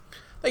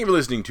Thank you for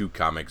listening to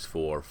Comics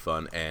for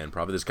Fun and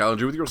Profit. This is Kyle and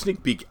Drew with your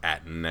sneak peek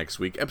at next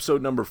week,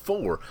 episode number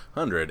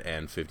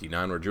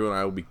 459, where Drew and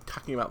I will be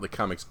talking about the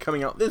comics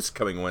coming out this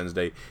coming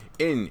Wednesday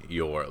in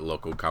your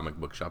local comic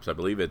book shops. I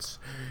believe it's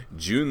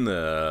June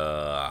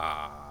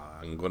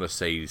I'm going to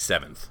say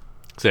 7th.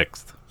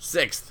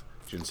 6th.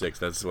 June 6th.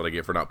 That's what I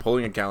get for not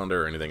pulling a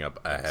calendar or anything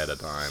up ahead of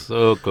time.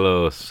 So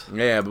close.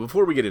 Yeah, but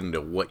before we get into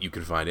what you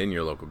can find in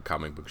your local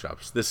comic book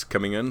shops this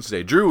coming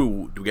Wednesday,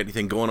 Drew, do we got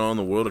anything going on in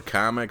the world of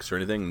comics or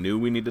anything new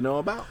we need to know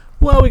about?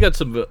 Well, we got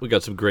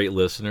some great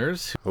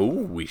listeners. Oh,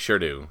 we sure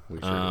do.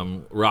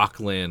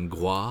 Rockland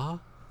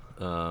Gua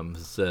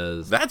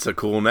says that's a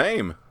cool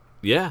name.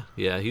 Yeah.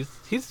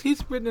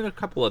 He's written it a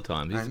couple of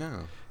times. I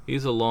know.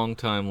 He's a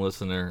long-time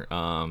listener.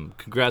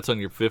 Congrats on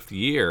your 5th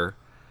year.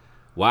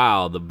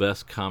 Wow, the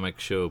best comic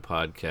show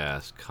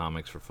podcast,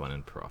 Comics for Fun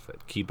and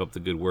Profit. Keep up the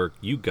good work.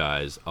 You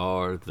guys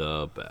are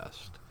the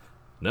best.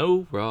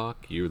 No,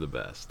 Rock, you're the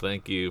best.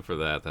 Thank you for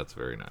that. That's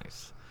very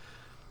nice.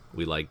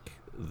 We like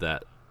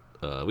that.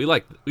 We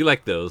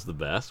like those the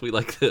best. We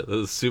like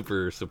those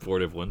super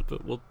supportive ones,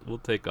 but we'll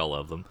take all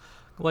of them.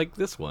 Like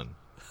this one.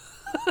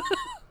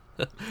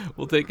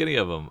 We'll take any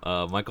of them.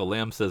 Michael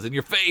Lamb says, "In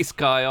your face,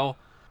 Kyle."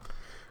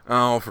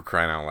 Oh, for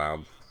crying out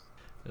loud.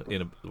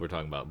 We're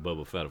talking about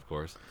Boba Fett, of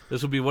course.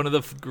 This will be one of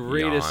the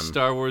greatest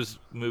Star Wars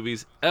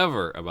movies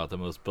ever about the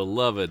most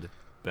beloved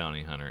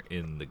bounty hunter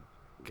in the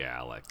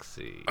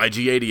galaxy.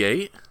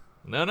 IG-88?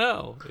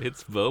 No,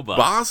 it's Boba.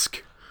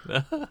 Bosk?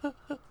 That's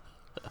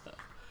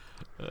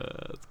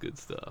good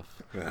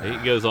stuff. He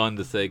goes on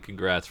to say,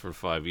 congrats for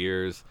 5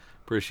 years.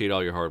 Appreciate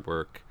all your hard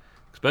work,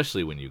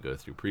 especially when you go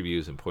through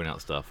previews and point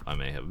out stuff I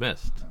may have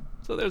missed.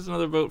 So there's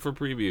another vote for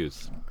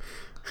previews.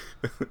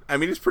 I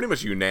mean, it's pretty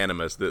much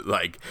unanimous that,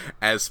 like,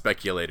 as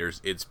speculators,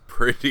 it's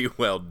pretty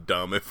well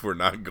dumb if we're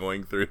not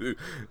going through,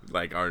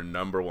 like, our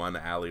number one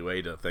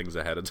alleyway to things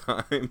ahead of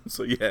time.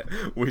 So, yeah,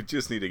 we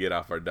just need to get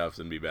off our duffs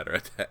and be better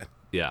at that.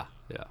 Yeah.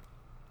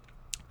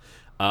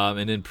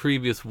 And in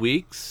previous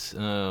weeks,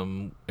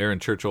 Aaron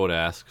Churchill had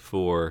asked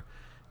for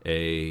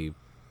a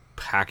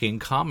Packing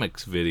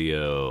Comics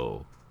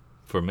video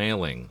for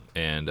mailing.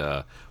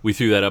 And we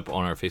threw that up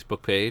on our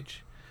Facebook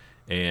page.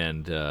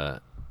 And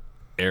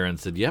Aaron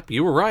said, "Yep,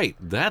 you were right.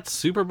 That's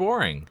super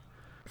boring."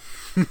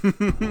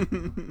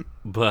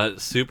 But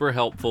super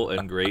helpful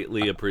and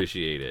greatly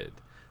appreciated.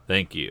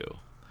 Thank you.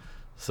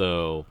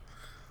 So,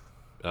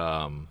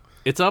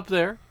 it's up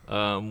there.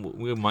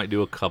 We might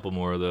do a couple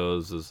more of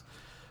those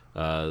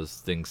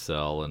as things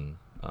sell and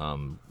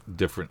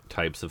different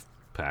types of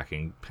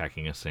packing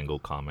a single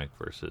comic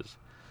versus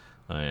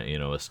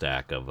a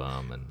stack of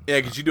them. And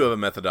yeah, because you do have a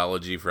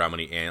methodology for how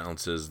many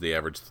ounces the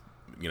average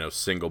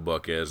single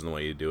book is and the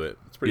way you do it.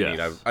 It's pretty neat.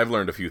 I've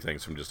learned a few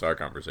things from just our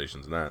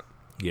conversations and that.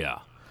 Yeah.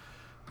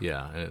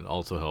 And it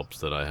also helps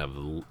that I have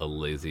a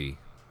lazy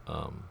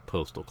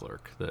postal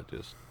clerk that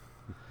just,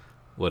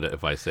 what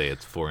if I say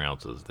it's 4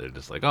 ounces, they're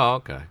just like, oh,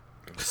 okay.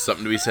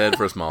 Something to be said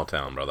for a small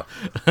town, brother.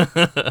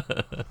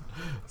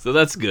 So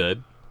that's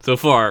good. So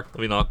far,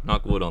 let me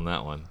knock wood on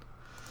that one.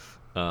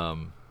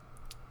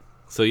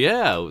 So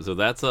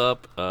that's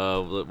up.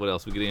 What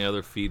else? We get any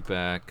other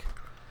feedback?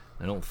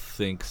 I don't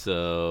think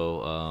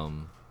so.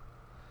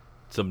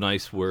 Some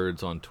nice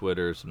words on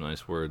Twitter, some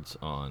nice words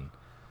on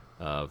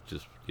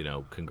just,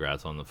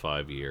 congrats on the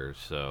 5 years.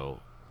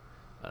 So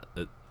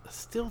it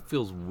still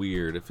feels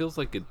weird. It feels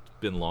like it's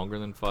been longer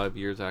than 5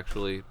 years,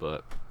 actually,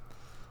 but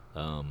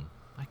I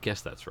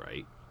guess that's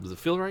right. Does it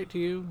feel right to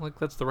you? Like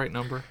that's the right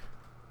number?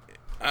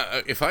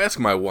 If I ask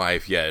my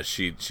wife, yes,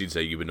 she'd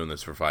say you've been doing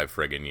this for 5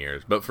 friggin'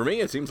 years. But for me,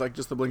 it seems like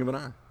just the blink of an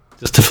eye.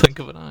 Just a blink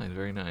of an eye.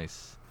 Very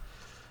nice.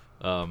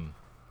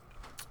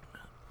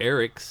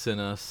 Eric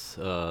sent us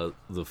the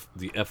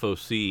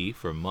FOC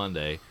from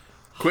Monday.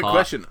 Quick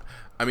question.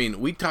 I mean,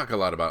 we talk a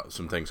lot about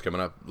some things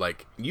coming up.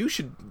 Like, do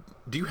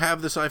you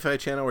have the Sci-Fi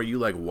Channel? Are you,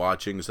 like,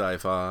 watching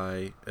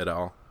Sci-Fi at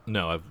all?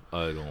 No,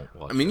 I don't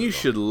watch. I mean, you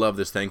should love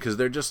this thing, because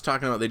they're just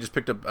talking about, they just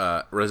picked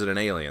up Resident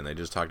Alien. They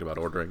just talked about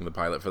ordering the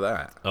pilot for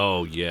that.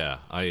 Oh, yeah.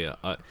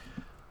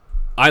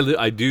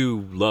 I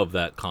do love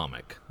that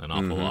comic an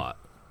awful lot.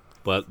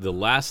 But the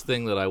last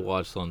thing that I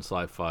watched on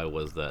Sci-Fi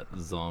was that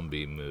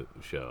zombie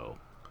show.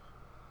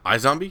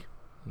 iZombie?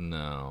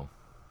 No,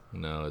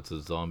 it's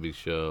a zombie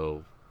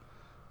show.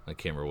 I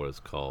can't remember what it's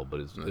called, but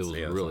it was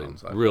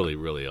really,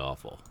 really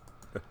awful.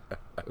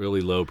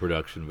 Really low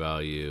production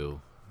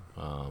value.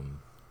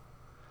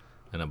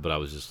 But I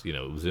was just,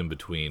 it was in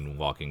between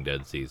Walking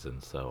Dead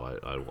seasons, so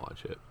I'd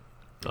watch it.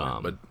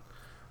 But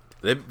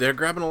they're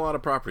grabbing a lot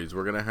of properties.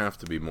 We're going to have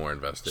to be more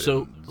invested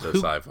in the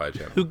Sci-Fi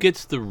Channel. Who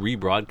gets the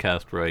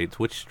rebroadcast rights?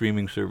 Which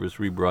streaming service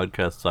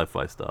rebroadcasts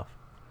Sci-Fi stuff?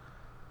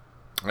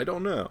 I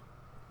don't know.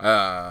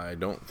 I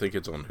don't think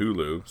it's on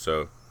Hulu,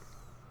 so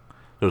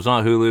it's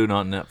not Hulu,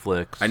 not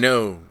Netflix. I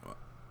know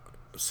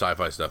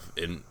Sci-Fi stuff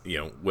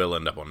will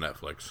end up on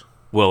Netflix.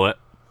 Will it?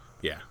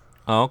 Yeah.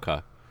 Oh,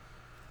 okay.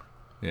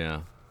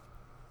 Yeah.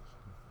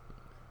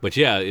 But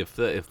yeah,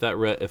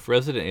 if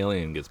Resident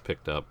Alien gets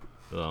picked up,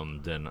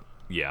 then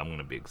yeah, I'm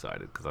gonna be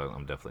excited because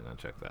I'm definitely gonna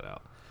check that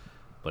out.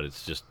 but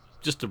it's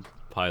just a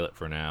pilot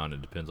for now, and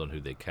it depends on who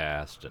they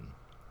cast and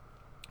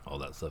all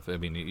that stuff. I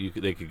mean,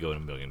 they could go in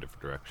a million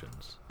different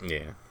directions.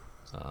 Yeah.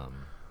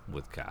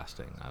 With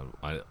casting,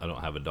 I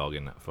don't have a dog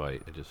in that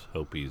fight. I just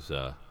hope he's.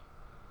 I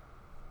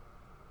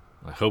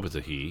hope it's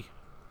a he.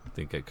 I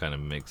think it kind of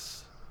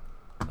makes.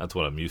 That's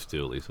what I'm used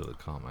to, at least with a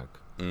comic.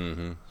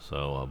 Mm-hmm.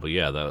 So, but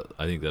yeah,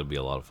 I think that'd be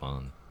a lot of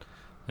fun,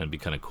 and it'd be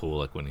kind of cool.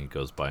 Like when he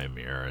goes by a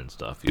mirror and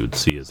stuff, you would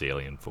see his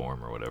alien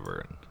form or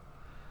whatever,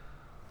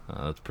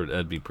 and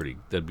that'd be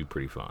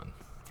pretty fun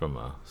from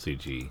a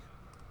CG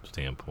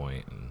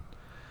standpoint.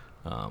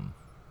 And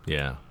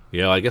yeah.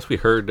 I guess we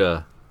heard.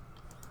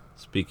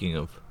 Speaking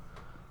of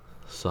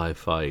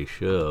sci-fi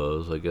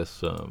shows, I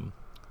guess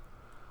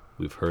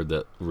we've heard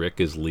that Rick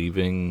is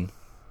leaving.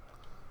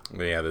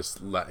 Yeah, he's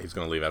going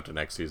to leave after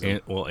next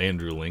season.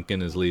 Andrew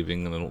Lincoln is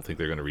leaving, and I don't think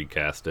they're going to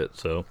recast it.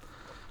 So,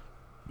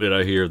 but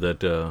I hear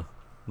that the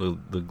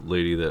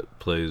lady that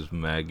plays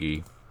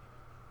Maggie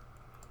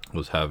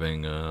was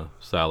having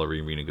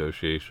salary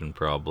renegotiation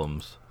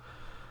problems,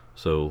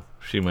 so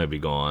she might be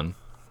gone.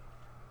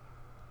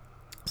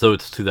 So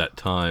it's to that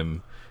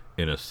time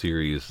in a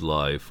series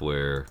life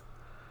where,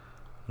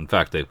 in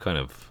fact, they've kind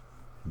of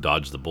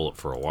dodged the bullet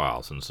for a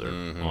while since they're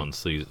on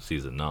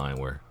season 9,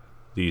 where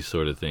these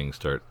sort of things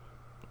start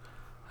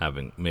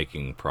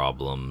making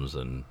problems,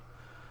 and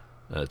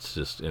it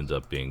just ends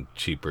up being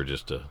cheaper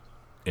just to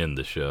end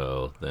the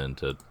show than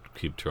to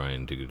keep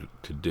trying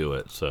to do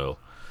it. So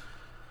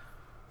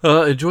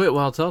enjoy it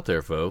while it's out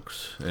there,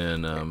 folks.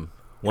 And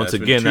once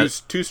again,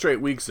 that's 2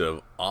 straight weeks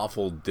of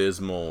awful,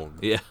 dismal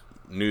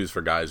news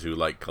for guys who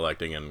like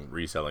collecting and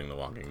reselling The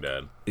Walking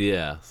Dead.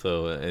 Yeah,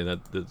 so and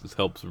that just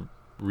helps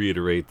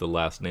reiterate the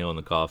last nail in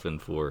the coffin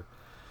for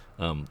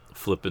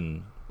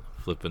flipping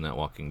that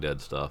Walking Dead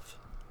stuff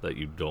that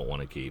you don't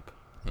want to keep.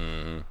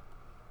 Mm-hmm.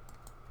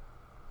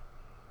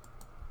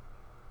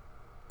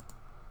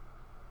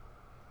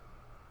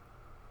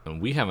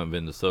 And we haven't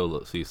been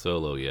to see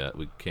Solo yet.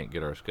 We can't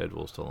get our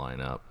schedules to line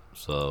up.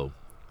 So,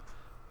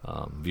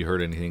 have you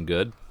heard anything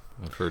good?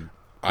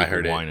 I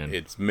heard whining.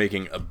 It's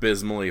making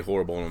abysmally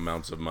horrible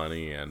amounts of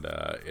money, and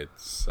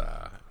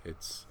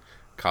it's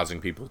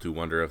causing people to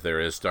wonder if there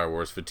is Star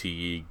Wars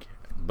fatigue.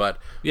 But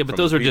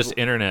those are just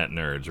internet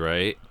nerds,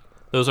 right?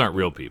 Those aren't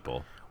real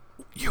people.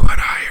 You and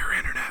I are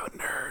internet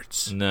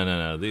nerds.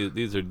 No.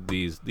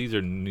 These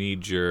are knee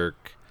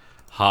jerk,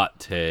 hot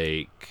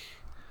take.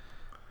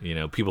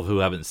 People who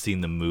haven't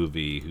seen the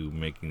movie who are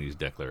making these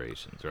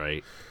declarations,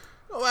 right?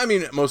 Well, I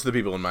mean, most of the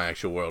people in my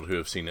actual world who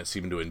have seen it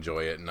seem to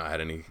enjoy it and not had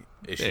any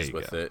issues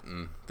with it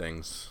and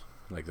things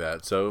like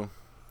that. So,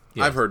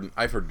 yeah. I've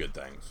heard good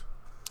things.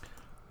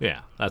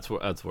 Yeah, that's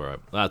what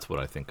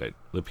I think.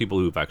 The people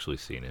who've actually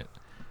seen it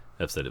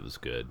have said it was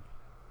good.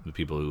 The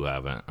people who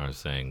haven't are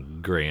saying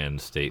grand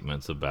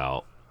statements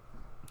about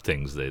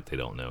things that they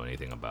don't know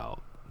anything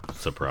about.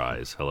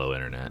 Surprise. Hello,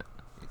 internet.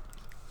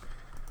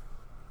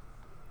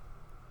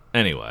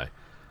 Anyway,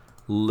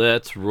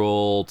 let's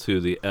roll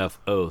to the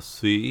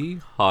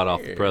FOC, hot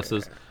off the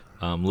presses.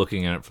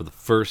 Looking at it for the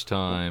first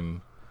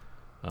time.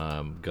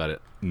 Got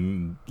it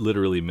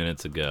literally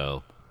minutes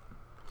ago.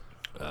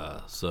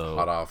 So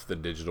hot off the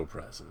digital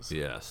presses.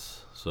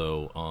 Yes.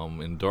 So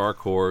in Dark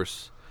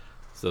Horse.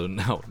 So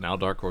now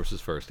Dark Horse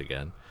is first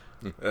again.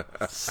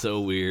 So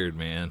weird,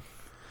 man.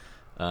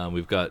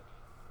 We've got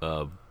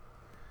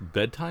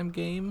bedtime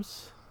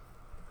games.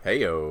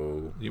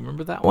 Heyo. Do you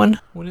remember that one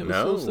when it was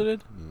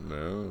solicited?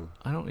 No.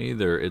 I don't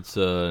either. It's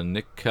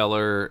Nick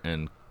Keller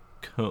and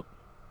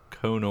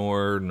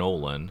Connor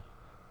Nolan.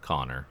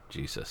 Connor.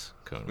 Jesus.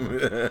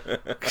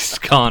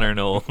 Connor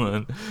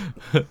Nolan.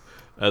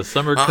 As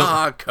summer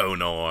Connor.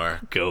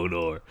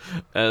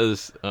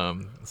 As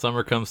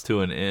summer comes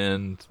to an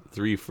end,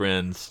 3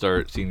 friends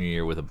start senior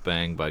year with a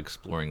bang by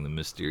exploring the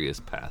mysterious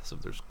paths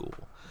of their school.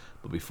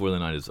 But before the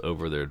night is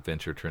over, their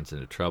adventure turns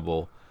into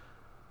trouble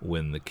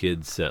when the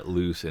kids set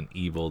loose an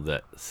evil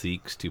that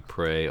seeks to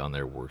prey on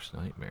their worst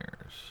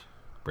nightmares.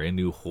 Brand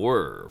new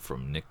horror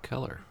from Nick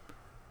Keller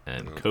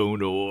and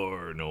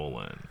Connor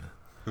Nolan.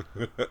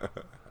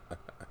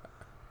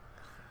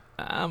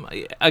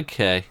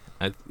 Okay.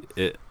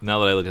 Now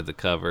that I look at the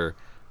cover,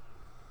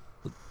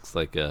 looks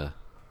like a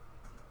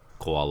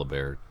koala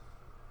bear,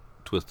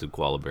 twisted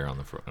koala bear on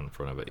the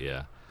front of it.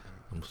 Yeah,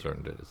 it's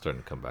starting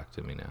to come back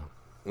to me now.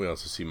 We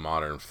also see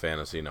Modern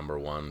Fantasy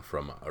 #1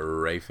 from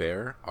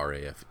Rafer,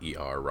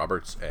 Rafer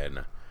Roberts,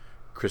 and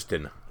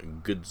Kristen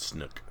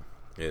Goodsnook.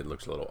 It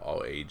looks a little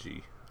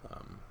all-agey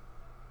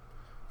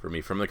for me,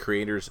 from the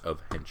creators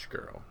of Hench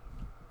Girl.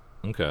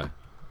 Okay.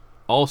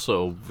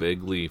 Also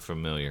vaguely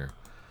familiar.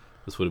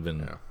 This would have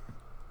been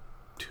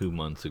 2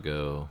 months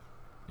ago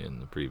in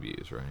the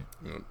previews, right?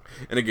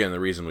 And again, the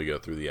reason we go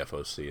through the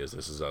FOC is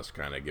this is us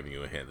kind of giving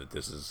you a hint that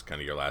this is kind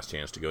of your last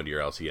chance to go to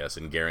your LCS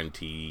and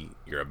guarantee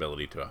your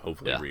ability to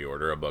hopefully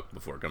reorder a book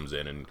before it comes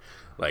in. And,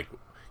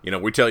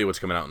 we tell you what's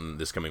coming out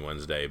this coming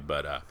Wednesday,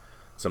 but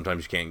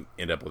sometimes you can't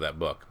end up with that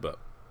book. But,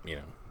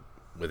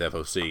 with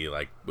FOC,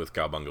 like with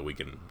Cowabunga, we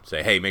can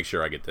say, hey, make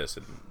sure I get this,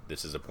 and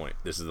this is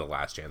the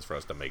last chance for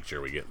us to make sure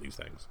we get these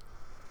things.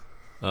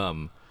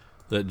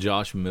 That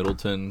Josh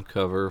Middleton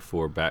cover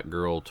for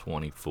Batgirl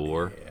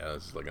 24. Yeah, I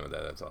was looking at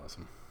that. That's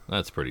awesome.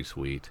 That's pretty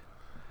sweet.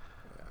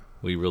 Yeah.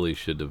 We really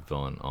should have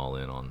gone all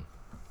in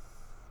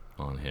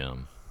on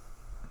him.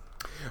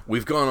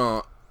 We've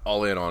gone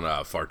all in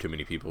on far too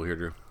many people here,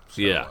 Drew.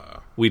 So, yeah,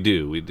 we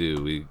do.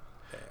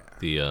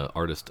 The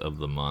artist of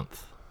the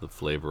month, the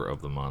flavor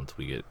of the month.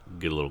 We get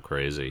a little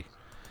crazy.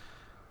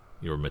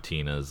 Your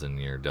Matinas and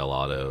your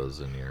Delatos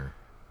and your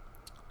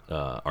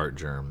Art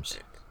Germs.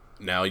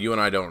 Now, you and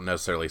I don't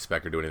necessarily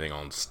spec or do anything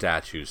on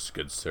statues,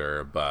 good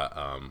sir, but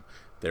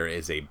there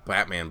is a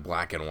Batman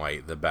Black and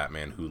White, the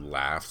Batman Who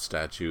Laughed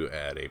statue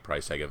at a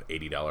price tag of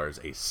 $80,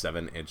 a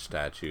 7-inch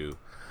statue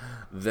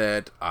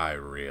that I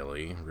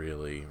really,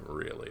 really,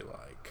 really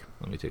like.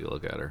 Let me take a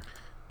look at her.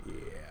 Yeah.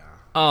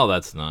 Oh,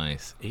 that's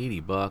nice.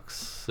 $80.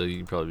 So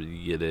you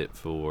probably get it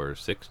for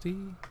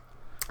 $60.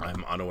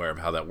 I'm unaware of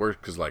how that works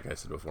because, like I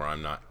said before,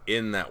 I'm not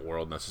in that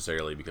world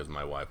necessarily because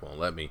my wife won't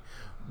let me.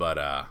 But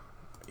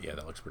yeah,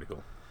 that looks pretty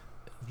cool.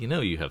 You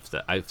know, you have.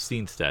 I've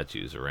seen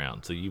statues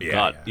around, so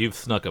Yeah. You've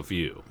snuck a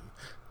few.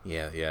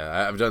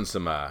 Yeah. I've done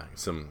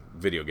some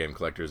video game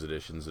collector's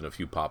editions and a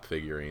few pop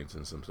figurines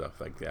and some stuff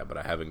like that. But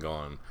I haven't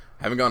gone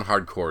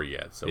hardcore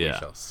yet, so we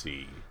shall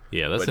see.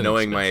 Yeah, that's. But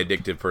knowing my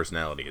addictive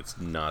personality, it's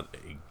not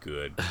a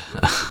good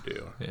thing to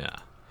do. Yeah.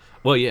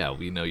 Well, yeah,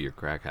 we know your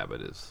crack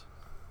habit is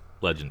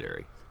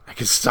legendary. I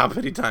can stop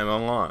anytime I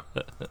want.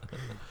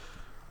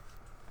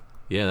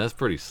 Yeah, that's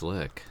pretty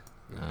slick.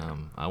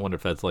 I wonder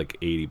if that's like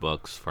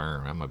 $80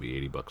 firm. That might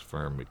be $80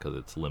 firm because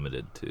it's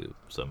limited to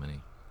so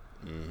many.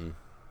 Mm-hmm.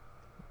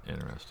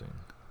 Interesting.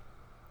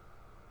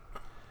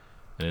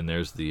 And then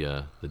there's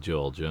the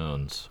Joel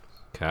Jones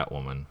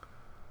Catwoman.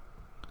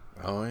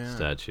 Oh yeah.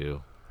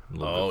 Statue.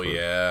 Oh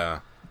yeah.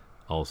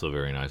 Also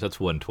very nice. That's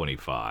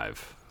 $125.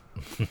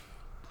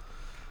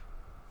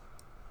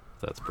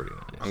 That's pretty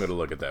nice. I'm gonna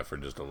look at that for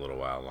just a little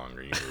while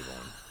longer. You move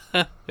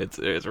on. It's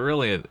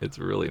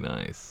really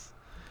nice.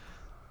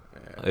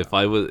 Yeah. If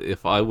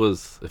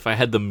I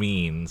had the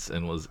means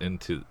and was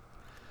into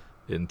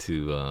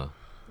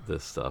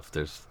this stuff,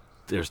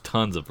 there's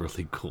tons of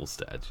really cool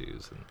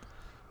statues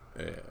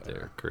and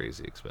they're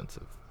crazy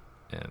expensive,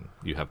 and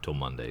you have till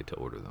Monday to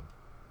order them.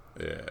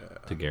 Yeah.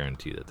 To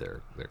guarantee that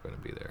they're going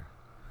to be there.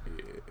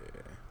 Yeah.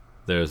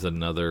 There's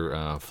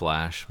another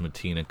Flash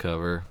Matina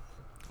cover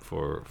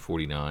for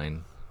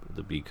 $49.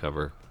 The B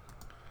cover.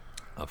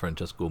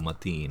 Francesco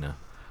Mattina.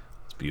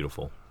 It's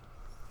beautiful.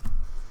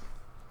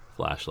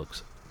 Flash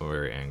looks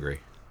very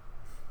angry.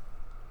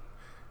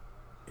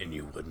 And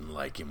you wouldn't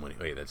like him when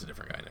wait, that's a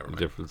different guy. Never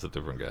mind. It's a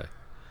different guy.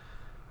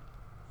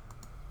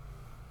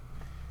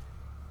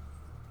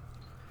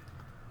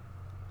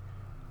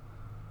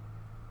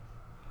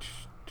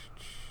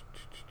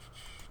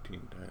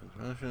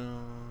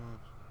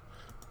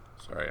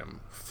 Sorry, I'm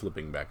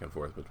flipping back and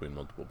forth between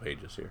multiple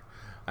pages here.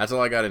 That's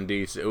all I got in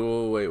DC.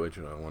 Oh, wait, which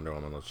one? Wonder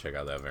Woman. Let's check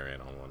out that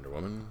variant on Wonder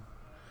Woman.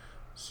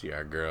 See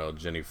our girl,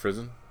 Jenny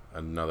Frison.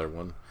 Another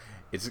one.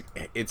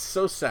 It's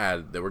so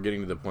sad that we're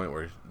getting to the point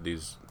where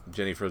these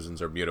Jenny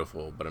Frisons are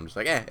beautiful, but I'm just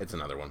like, it's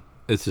another one.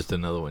 It's just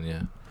another one,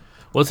 yeah.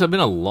 Well, it's been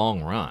a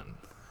long run.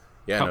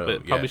 Yeah,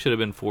 probably should have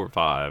been 4 or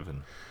 5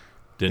 and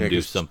didn't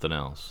do something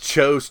else.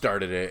 Cho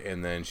started it,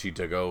 and then she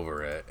took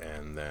over it,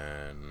 and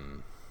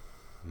then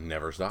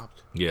never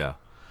stopped. Yeah.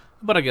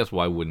 But I guess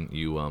why wouldn't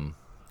you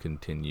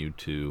continue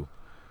to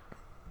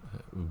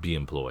be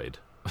employed?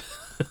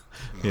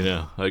 You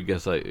know, I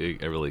guess I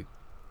really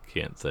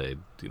can't say,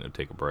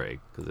 take a break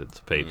because it's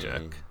a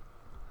paycheck.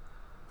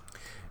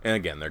 And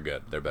again, they're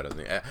good. They're better than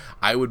the.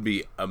 I would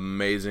be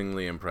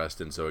amazingly impressed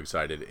and so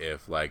excited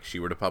if, like, she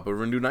were to pop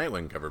over and do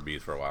Nightwing cover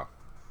beats for a while.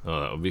 Oh,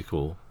 that would be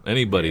cool.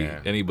 Anybody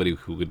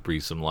who could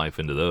breathe some life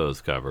into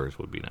those covers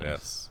would be nice.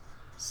 Yes.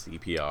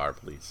 CPR,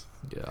 please.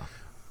 Yeah.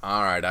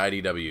 All right,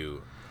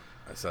 IDW,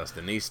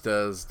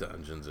 Assassinistas,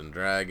 Dungeons and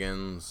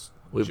Dragons,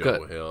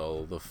 Joe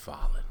Hill, The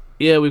Fallen.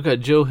 Yeah, we've got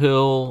Joe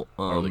Hill,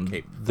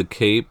 The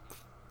Cape,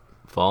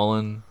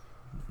 Fallen,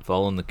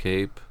 the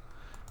Cape,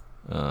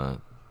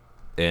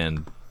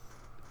 and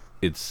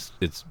it's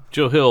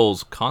Joe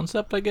Hill's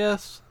concept, I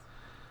guess,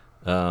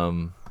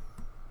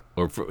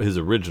 or for his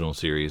original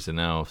series, and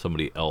now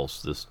somebody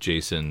else, this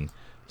Jason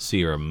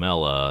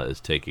Ciaramella, is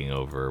taking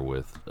over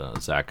with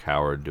Zach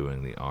Howard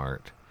doing the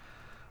art.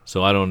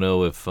 So I don't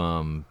know if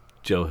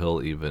Joe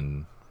Hill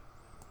even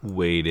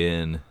weighed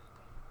in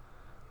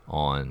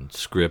on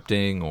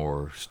scripting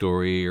or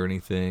story or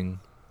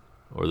anything,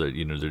 or that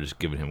they're just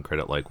giving him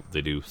credit like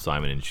they do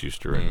Simon and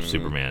Schuster and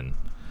Superman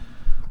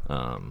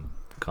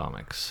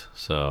comics.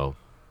 So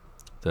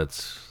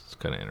it's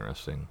kind of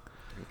interesting.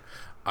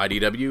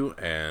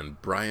 IDW and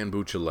Brian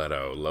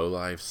Buccellato,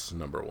 Lowlife's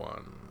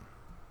 #1.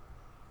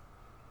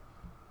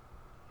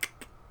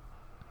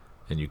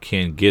 And you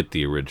can get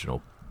the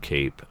original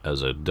Cape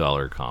as a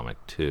dollar comic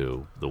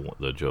too,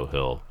 the Joe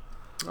Hill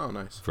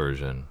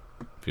version,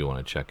 if you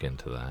want to check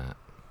into that.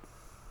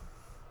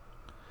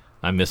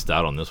 I missed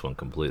out on this one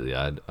completely.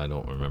 I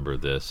don't remember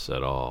this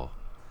at all.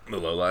 The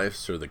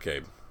Lowlifes or the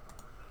Cape?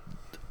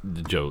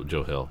 Joe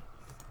Hill.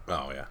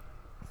 Oh yeah.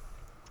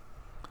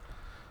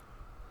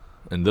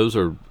 And those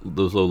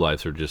low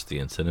lives are just the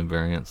incentive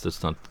variants.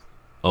 That's not.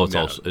 Oh,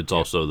 it's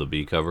also the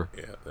B cover.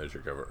 Yeah, there's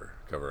your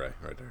cover A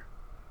right there.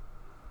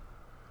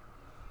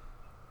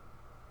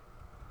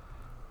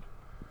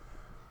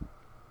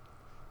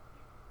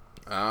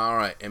 All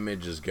right,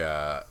 Image has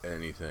got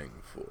anything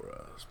for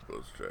us?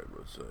 Let's say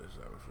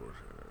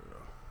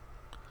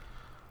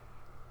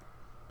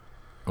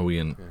Are we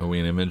in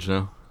Image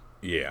now?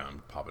 Yeah,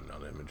 I'm popping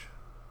down Image.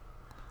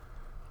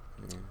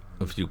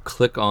 If you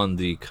click on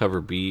the cover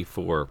B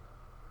for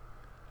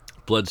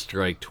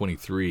Bloodstrike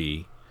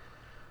 23,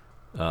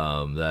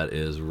 that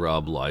is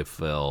Rob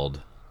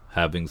Liefeld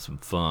having some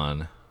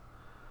fun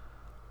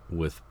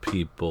with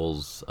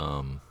people's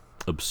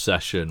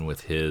obsession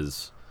with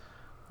his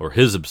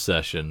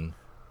obsession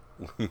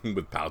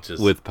with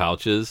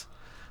pouches.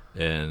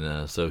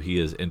 And so he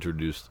has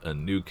introduced a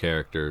new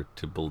character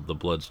to the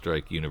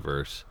Bloodstrike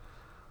universe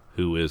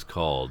who is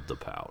called the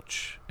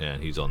Pouch,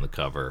 and he's on the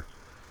cover,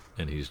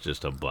 and he's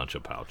just a bunch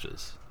of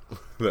pouches.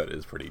 That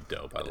is pretty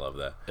dope. I love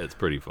that. It's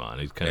pretty fun.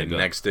 He's kind of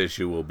next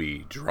issue will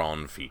be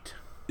drawn feet.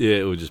 Yeah,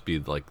 it would just be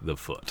like the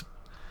foot.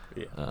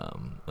 Yeah.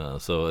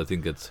 So I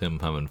think it's him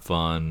having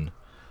fun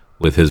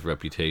with his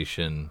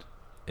reputation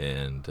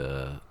and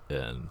kind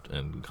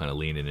of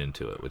leaning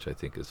into it, which I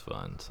think is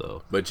fun.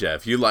 So, but yeah,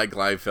 if you like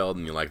Liefeld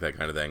and you like that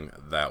kind of thing,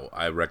 that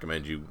I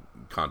recommend you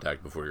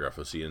contact before your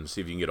FOC and see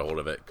if you can get a hold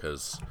of it,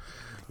 because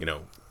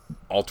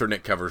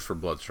alternate covers for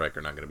Bloodstrike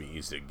are not going to be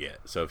easy to get.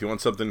 So if you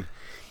want something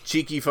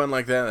cheeky fun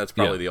like that, that's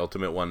probably the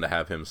ultimate one to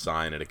have him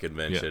sign at a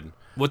convention. Yeah.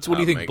 What do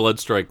you think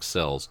Bloodstrike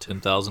sells?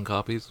 10,000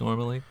 copies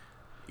normally?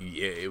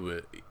 Yeah,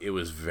 it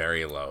was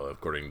very low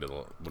according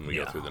to when we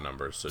go through the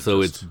numbers.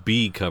 So its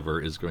B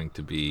cover is going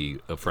to be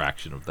a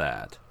fraction of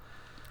that.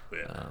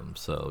 Yeah.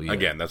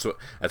 Again, that's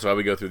why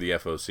we go through the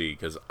FOC,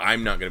 because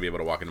I'm not going to be able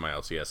to walk into my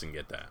LCS and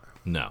get that.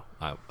 No,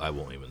 I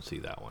won't even see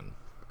that one.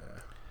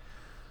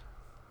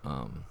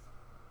 Yeah.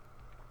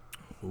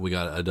 We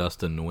got a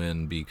Dustin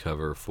Nguyen B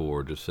cover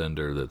for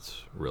Descender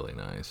that's really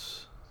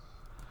nice.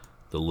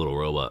 The little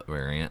robot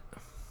variant.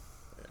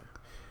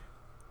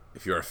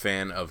 If you're a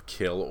fan of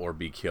Kill or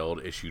Be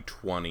Killed, issue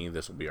 20,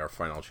 this will be our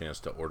final chance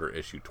to order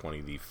issue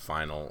 20, the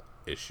final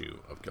issue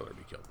of Kill or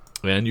Be Killed.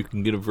 And you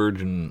can get a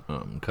Virgin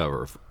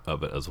cover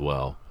of it as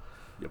well.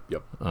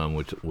 Yep.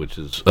 Which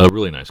is a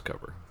really nice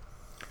cover.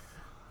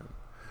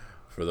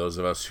 For those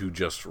of us who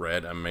just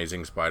read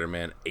Amazing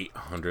Spider-Man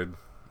 800,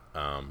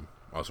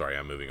 sorry,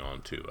 I'm moving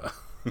on to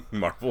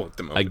Marvel at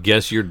the moment. I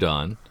guess you're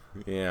done.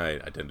 Yeah,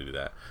 I tend to do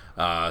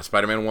that.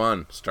 Spider-Man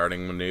 1,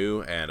 starting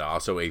new, and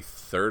also a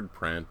third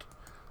print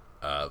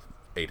of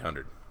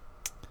 800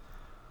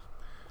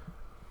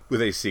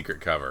 with a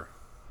secret cover,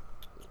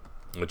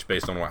 which,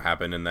 based on what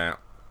happened in that,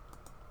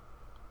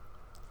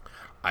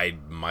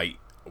 I'm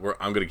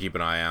going to keep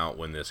an eye out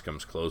when this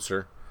comes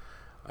closer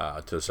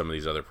to some of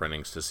these other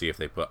printings to see if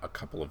they put a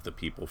couple of the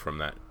people from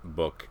that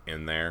book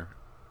in there.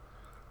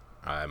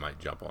 I might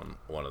jump on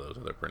one of those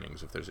other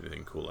printings if there's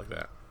anything cool like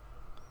that.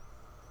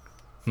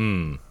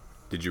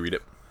 Did you read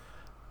it?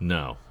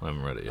 No, I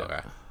haven't read it yet.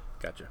 Okay,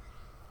 gotcha.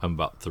 I'm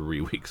about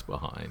 3 weeks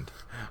behind.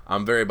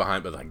 I'm very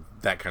behind, but like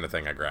that kind of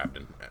thing I grabbed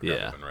and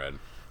read.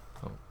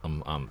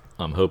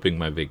 I'm hoping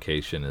my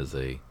vacation is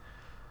a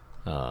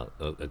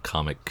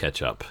comic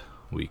catch up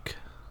week.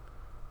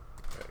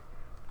 Okay.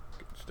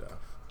 Good stuff.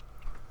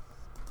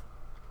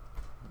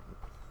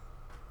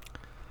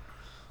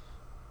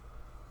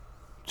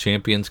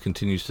 Champions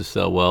continues to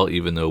sell well,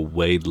 even though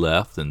Wade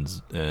left and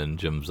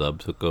Jim Zub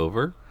took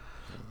over.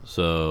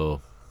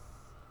 So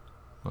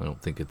I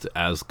don't think it's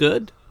as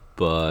good,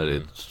 but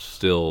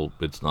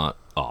it's not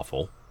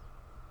awful.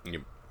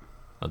 Yep.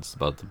 That's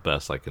about the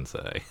best I can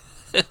say.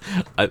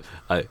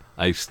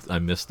 I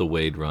missed the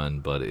Wade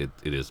run, but it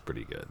is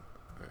pretty good.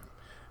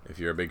 If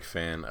you're a big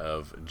fan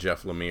of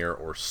Jeff Lemire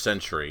or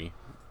Century,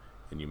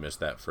 and you missed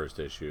that first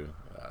issue,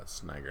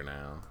 Sniger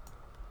now.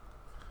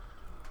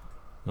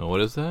 Oh,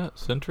 what is that?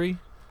 Century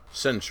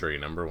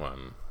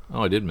 #1.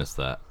 Oh, I did miss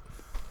that.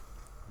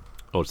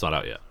 Oh, it's not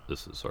out yet.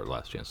 This is our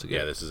last chance to get it.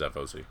 Yeah, this is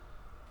FOC.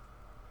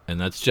 And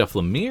that's Jeff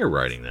Lemire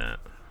writing that.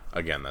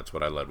 Again, that's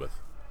what I led with.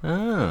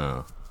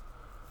 Oh.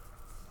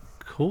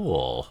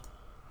 Cool.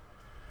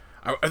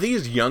 Are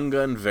these Young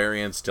Gun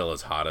variants still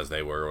as hot as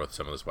they were with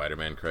some of the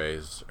Spider-Man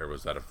craze, or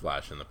was that a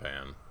flash in the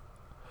pan?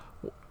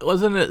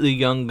 Wasn't it the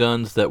Young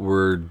Guns that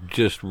were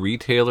just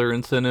retailer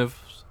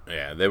incentives?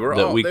 Yeah, they were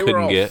all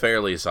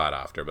fairly sought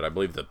after, but I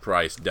believe the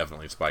price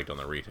definitely spiked on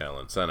the retail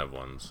incentive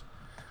ones.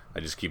 I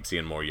just keep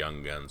seeing more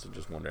Young Guns and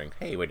just wondering,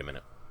 hey, wait a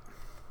minute.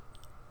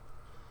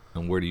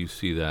 And where do you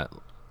see that?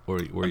 Where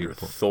you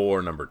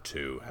Thor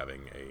 #2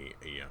 having a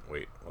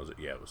wait, was it?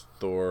 Yeah, it was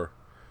Thor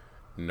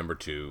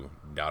 #2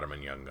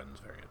 Dodderman Young Guns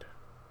variant.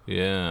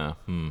 Yeah.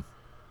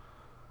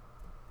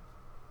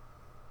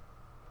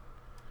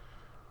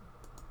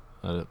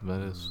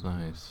 That is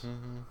nice.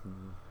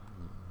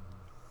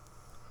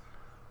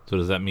 So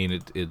does that mean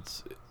it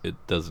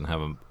doesn't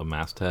have a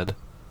masthead?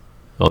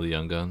 All the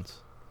Young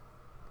Guns?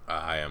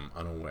 I am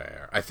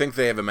unaware. I think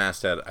they have a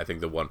masthead. I think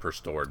the one per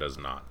store does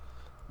not.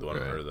 The one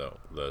Right. or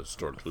the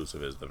store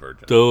exclusive is the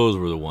Virgin. Those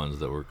were the ones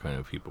that were kind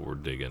of people were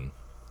digging.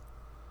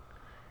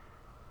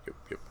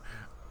 Yep.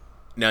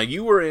 Now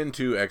you were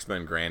into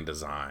X-Men Grand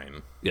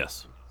Design.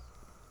 Yes.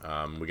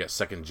 We got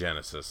Second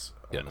Genesis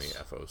on Yes. the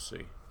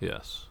FOC.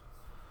 Yes.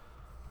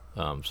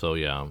 So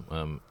yeah,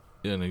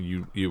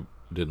 you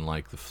didn't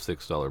like the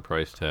 $6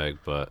 price tag,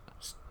 but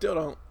Still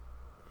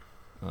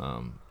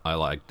don't. I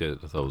liked it.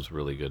 I thought it was a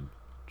really good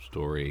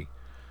story,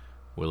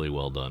 really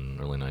well done,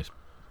 really nice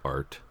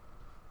art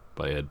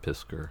by Ed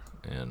Piskor,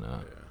 and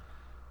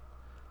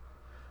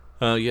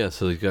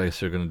so these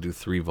guys are going to do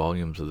 3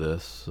 volumes of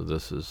this. So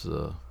this is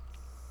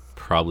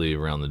probably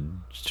around the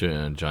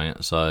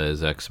giant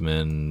size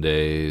X-Men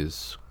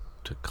days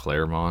to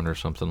Claremont or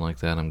something like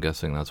that. I'm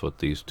guessing that's what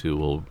these 2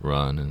 will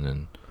run, and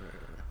then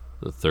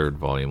the 3rd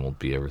volume will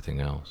be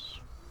everything else.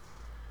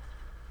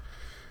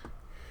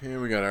 Yeah,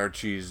 we got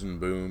Archies and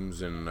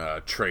Booms and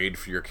trade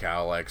for your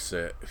Cal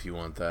set if you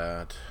want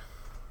that.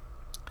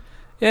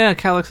 Yeah,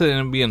 Calyx is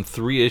going to be in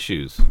 3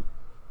 issues.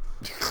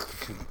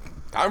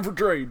 Time for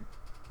trade.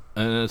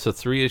 And it's a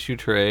 3-issue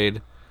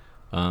trade.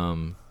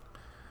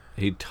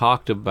 He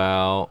talked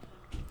about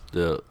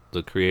the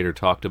creator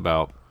talked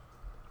about.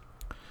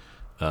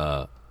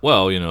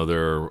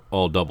 They're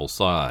all double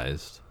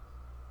sized.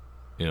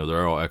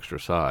 They're all extra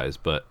size,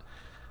 but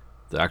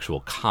the actual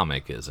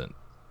comic isn't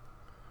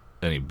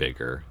any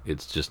bigger.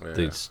 It's just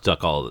they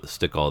stick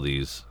all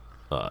these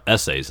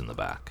essays in the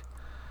back,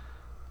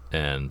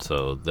 and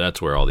so that's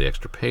where all the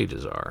extra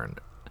pages are.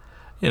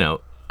 And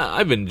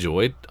I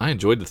enjoyed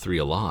the 3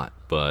 a lot,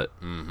 but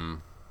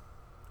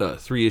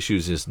 3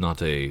 issues is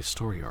not a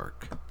story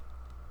arc,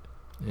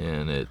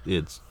 and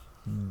it's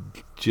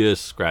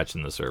just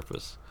scratching the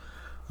surface.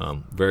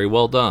 Very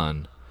well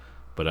done,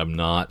 but I'm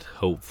not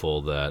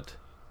hopeful that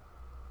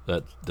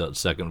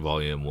second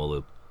volume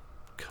will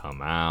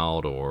come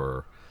out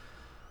or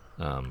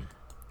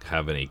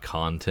have any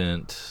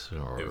content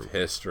or if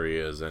history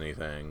is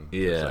anything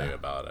to say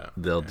about it.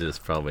 They'll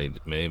just probably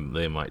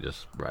they might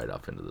just ride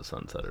off into the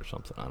sunset or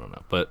something. I don't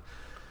know, but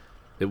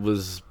it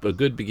was a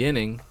good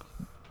beginning,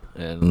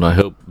 and I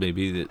hope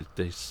maybe that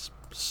they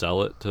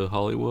sell it to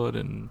Hollywood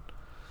and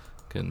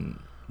can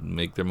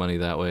make their money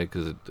that way,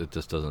 because it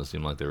just doesn't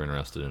seem like they're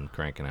interested in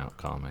cranking out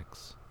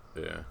comics.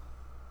 Yeah.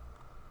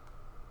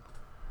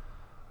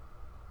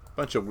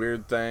 Bunch of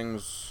weird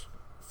things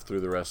through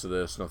the rest of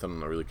this. Nothing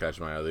that really catches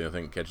my eye. The only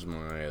thing that catches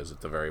my eye is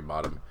at the very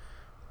bottom.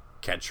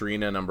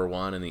 Katrina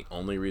 #1, and the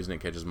only reason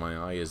it catches my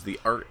eye is the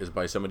art is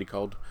by somebody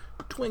called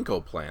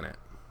Twinkle Planet.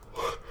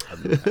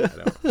 Other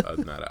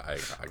than that,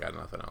 I got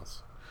nothing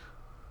else.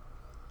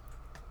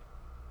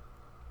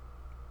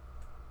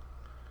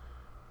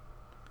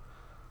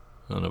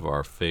 None of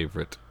our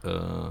favorite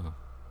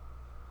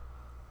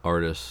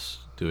artists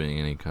doing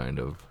any kind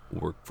of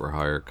work for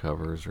hire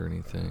covers or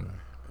anything.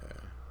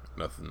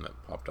 Nothing that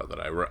popped up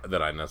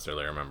that I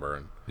necessarily remember.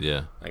 And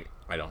yeah,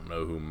 I don't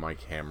know who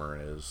Mike Hammer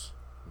is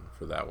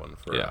for that one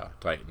for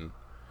Titan.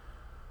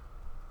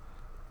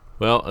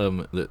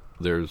 Well,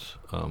 there's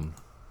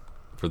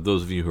for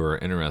those of you who are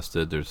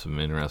interested, there's some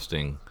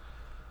interesting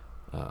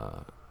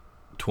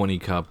 20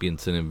 copy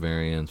incentive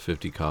variants,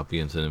 50 copy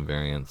incentive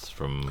variants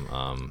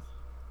from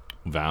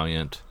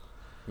Valiant,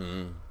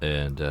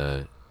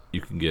 and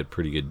you can get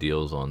pretty good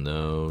deals on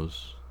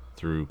those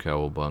through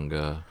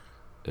Cowabunga.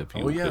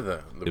 He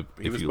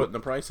was putting the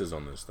prices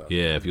on this stuff.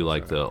 Yeah, if you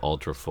like the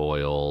ultra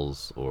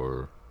foils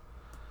or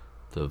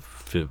the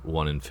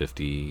 1 in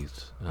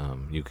 50s,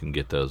 you can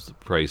get those. The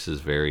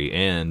prices vary,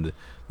 and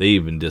they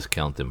even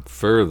discount them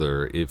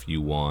further if you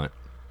want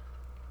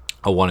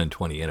a 1 in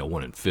 20 and a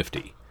 1 in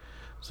 50.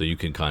 So you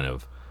can kind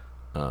of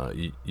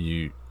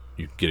you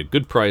get a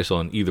good price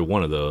on either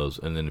one of those,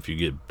 and then if you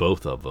get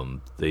both of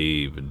them, they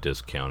even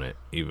discount it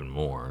even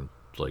more.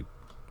 It's like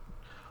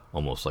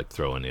almost like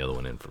throwing the other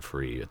one in for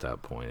free at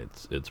that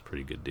point. It's a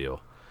pretty good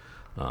deal.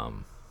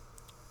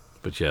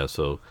 But yeah,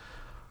 so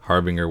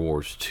Harbinger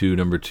Wars 2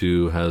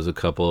 #2 has a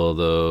couple of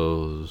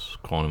those.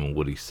 Quantum and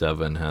Woody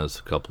 7 has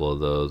a couple of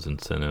those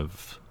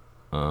incentive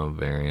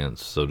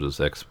variants. So does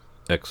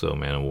Exo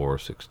Man of War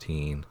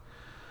 16.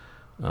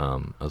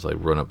 As I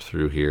run up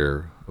through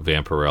here,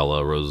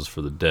 Vampirella Roses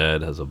for the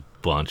Dead has a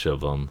bunch of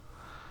them.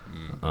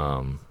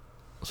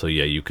 So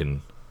yeah, you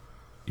can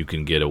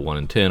get a 1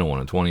 in 10, a 1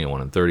 in 20, a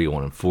 1 in 30, a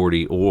 1 in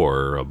 40,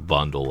 or a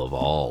bundle of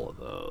all of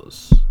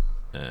those,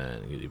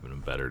 and you get even a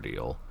better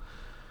deal.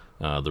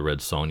 The Red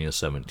Sonja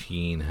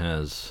 17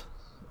 has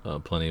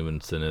plenty of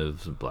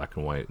incentives, black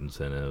and white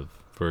incentive,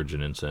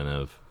 Virgin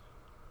incentive,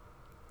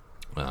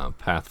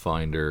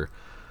 Pathfinder,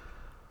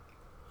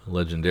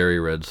 Legendary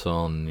Red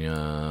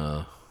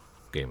Sonja,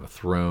 Game of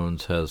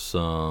Thrones has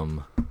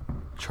some,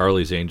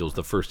 Charlie's Angels,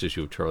 the first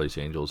issue of Charlie's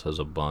Angels has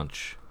a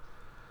bunch.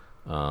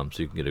 So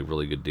you can get a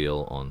really good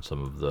deal on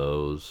some of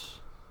those.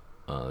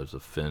 There's a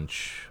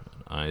Finch,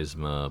 an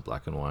Eisma,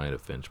 black and white, a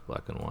Finch,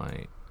 black and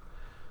white,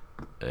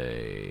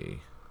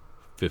 a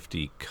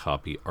 50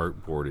 copy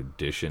artboard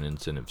edition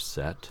incentive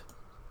set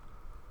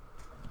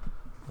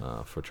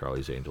for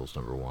Charlie's Angels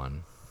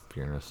 #1, if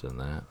you're interested in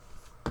that.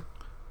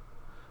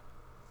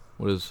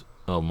 What is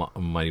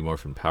Mighty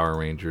Morphin Power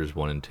Rangers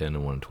 1 in 10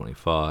 and 1 in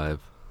 25.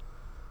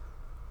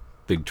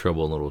 Big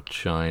Trouble in Little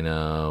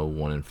China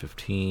 1 in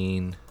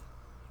 15.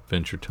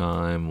 Adventure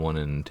Time 1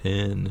 in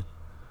 10.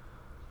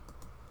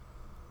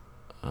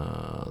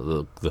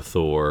 The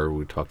Thor,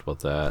 we talked about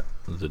that.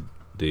 The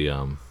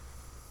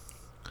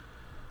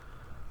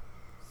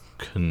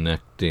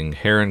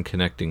Heron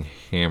connecting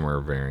hammer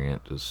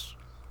variant is,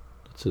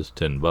 it says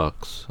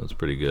 $10. That's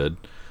pretty good.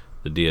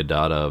 The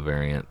Diodata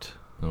variant,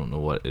 I don't know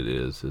what it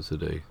is. Is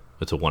it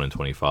it's a 1 in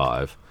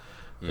 25.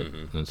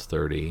 Mm-hmm. It's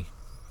 30.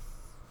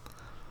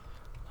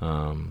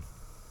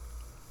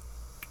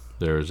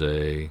 There's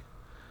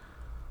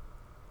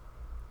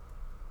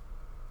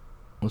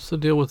what's the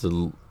deal with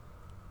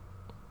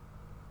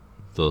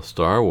the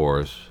Star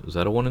Wars? Is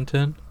that a 1 in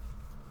 10?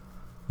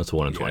 That's a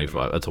 1 in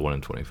 25. That's a 1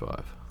 in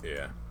 25.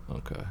 Yeah.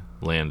 Okay.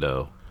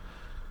 Lando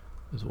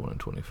is 1 in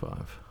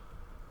 25.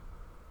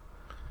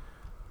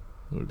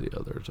 What are the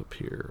others up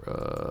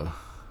here?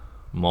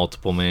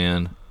 Multiple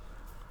Man.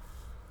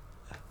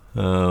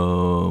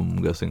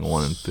 I'm guessing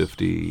 1 in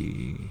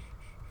 50.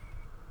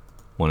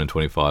 1 in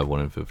 25,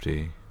 1 in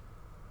 50.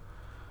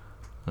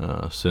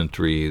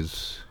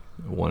 Sentries,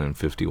 1 in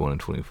 50, 1 in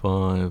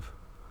 25.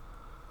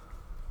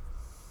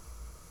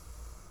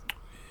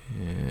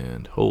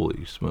 And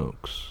holy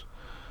smokes.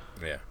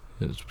 Yeah.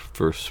 His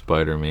first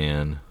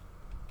Spider-Man,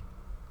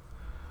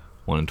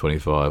 1 in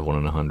 25, 1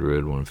 in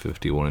 100, 1 in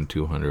 50, 1 in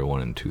 200,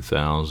 1 in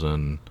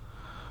 2,000,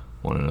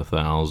 1 in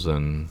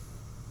 1,000.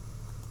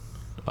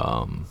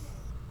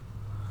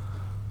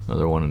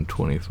 Another 1 in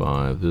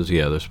 25.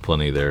 There's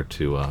plenty there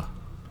to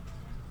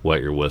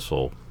wet your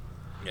whistle.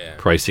 Yeah.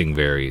 Pricing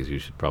varies. You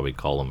should probably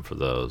call them for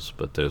those,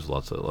 but there's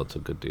lots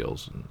of good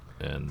deals,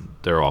 and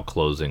they're all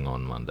closing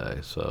on Monday.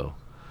 So,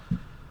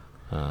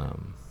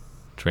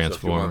 Transformers. So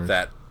if you want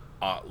that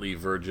Otley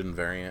Virgin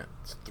variant,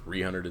 it's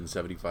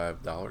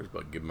 $375,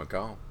 but give them a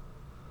call.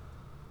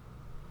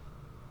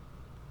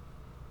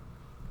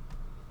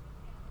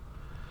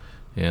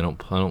 Yeah, I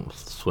don't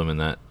swim in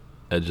that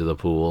edge of the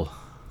pool.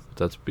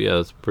 That's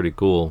pretty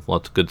cool.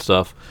 Lots of good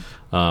stuff.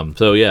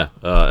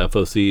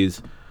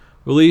 FOC's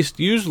released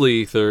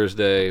usually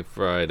Thursday,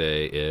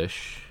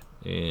 Friday-ish,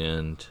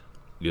 and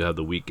you have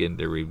the weekend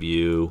to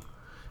review,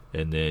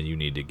 and then you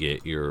need to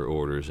get your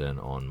orders in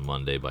on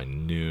Monday by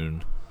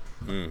noon.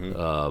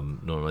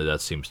 Mm-hmm. Normally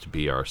that seems to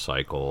be our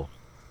cycle.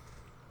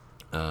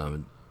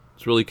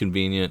 It's really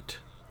convenient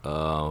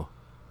for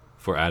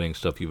adding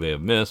stuff you may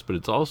have missed, but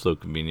it's also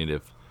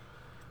convenient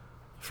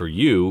for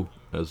you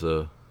as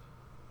a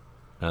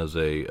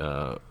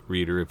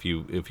reader if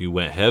you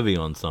went heavy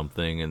on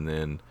something and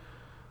then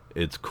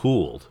it's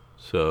cooled.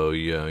 So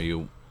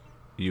you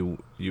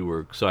were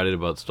excited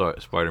about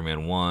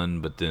Spider-Man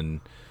 1, but then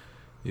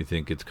you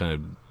think it's kind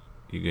of,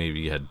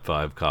 you had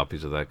 5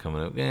 copies of that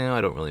coming out. Yeah,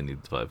 I don't really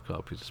need 5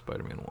 copies of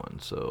Spider-Man 1,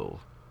 so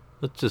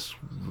let's just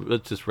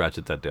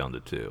ratchet that down to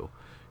 2.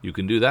 You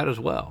can do that as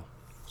well.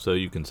 So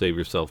you can save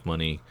yourself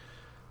money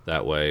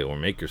that way, or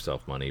make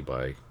yourself money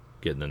by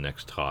getting the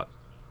next hot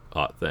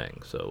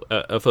thing. So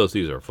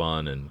FOCs are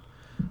fun and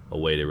a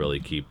way to really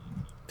keep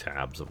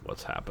tabs of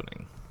what's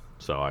happening.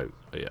 So I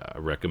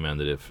recommend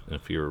that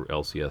if your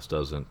LCS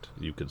doesn't,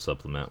 you could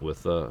supplement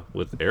with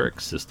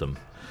Eric's system.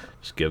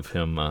 Just give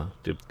him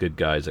the good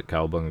guys at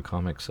Cowabunga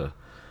Comics a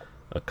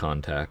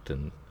contact,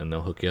 and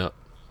they'll hook you up.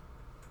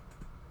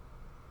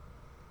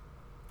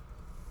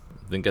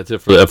 I think that's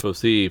it for the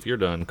FOC. If you're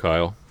done,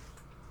 Kyle.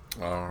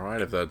 All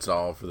right, if that's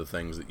all for the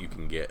things that you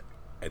can get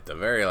at the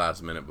very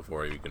last minute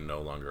before you can no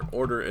longer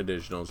order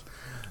additionals,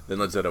 then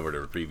let's head over to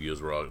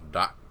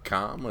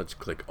previewsworld.com. Let's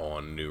click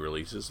on new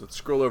releases. Let's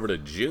scroll over to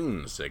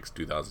June 6,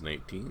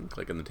 2018.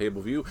 Click on the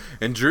table view.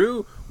 And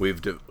Drew, we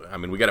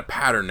got a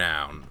pattern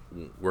now.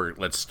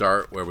 Let's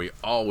start where we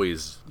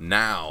always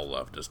now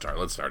love to start.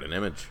 Let's start an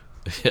image.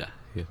 Yeah,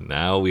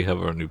 now we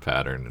have our new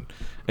pattern.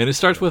 And it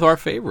starts with our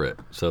favorite,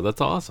 so that's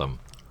awesome.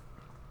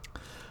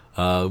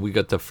 We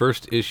got the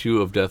first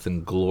issue of Death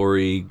and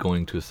Glory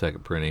going to a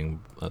second printing.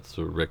 That's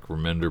the Rick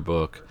Remender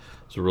book.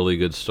 It's a really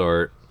good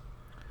start.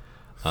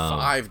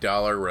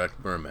 $5 Rick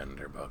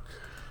Remender book.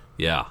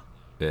 Yeah,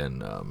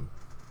 and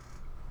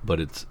but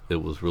it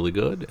was really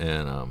good,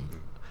 and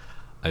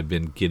I've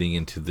been getting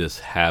into this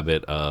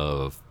habit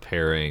of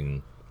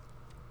pairing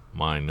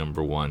my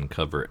number 1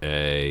 cover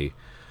A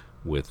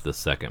with the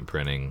second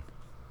printing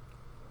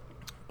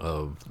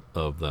of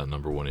that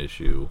number 1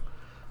 issue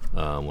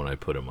when I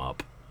put them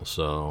up.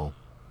 So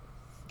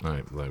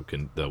that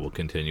will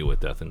continue with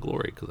Death and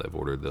Glory because I've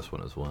ordered this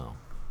one as well.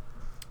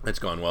 It's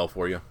gone well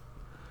for you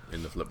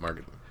in the flip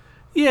market.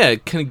 Yeah,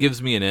 it kind of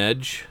gives me an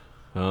edge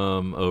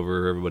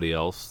over everybody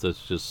else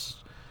that's just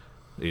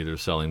either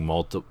selling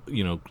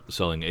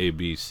selling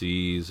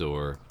ABCs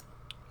or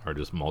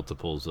just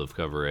multiples of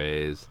cover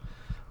A's.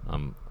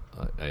 I'm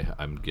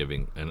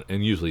giving,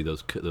 and usually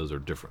those are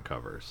different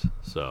covers,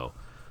 so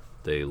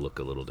they look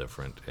a little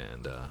different,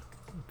 and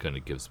kind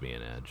of gives me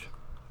an edge.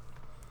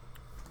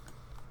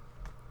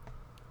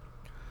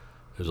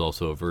 There's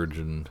also a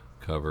Virgin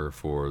cover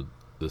for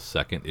the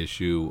second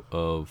issue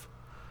of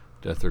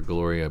Death or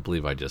Glory. I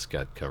believe I just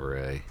got cover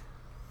A.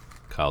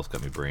 Kyle's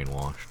got me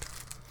brainwashed.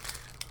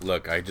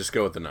 Look, I just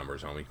go with the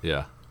numbers, homie.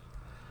 Yeah.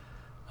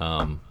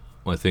 I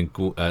think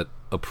at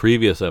a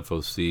previous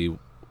FOC,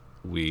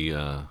 we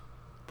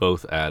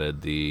both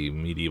added the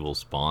Medieval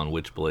Spawn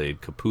Witchblade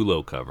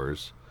Capullo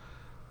covers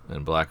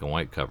and black and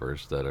white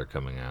covers that are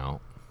coming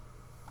out.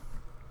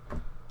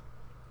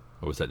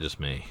 Or was that just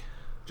me?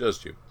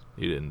 Just you.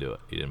 You didn't do it.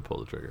 You didn't pull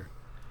the trigger.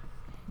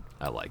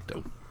 I liked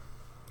them.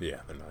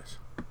 Yeah, they're nice.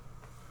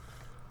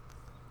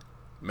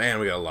 Man,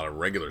 we got a lot of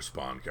regular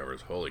Spawn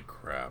covers. Holy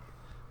crap.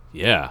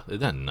 Yeah, isn't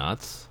that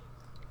nuts?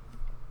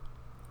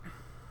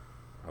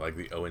 I like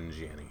the Owen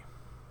Gianni.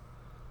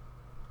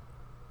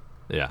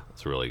 Yeah,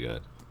 it's really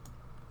good.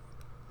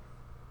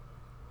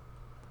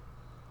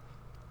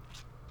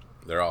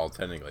 They're all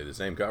technically the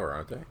same cover,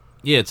 aren't they?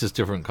 Yeah, it's just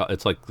different.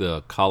 It's like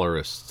the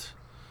colorist.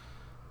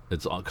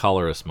 It's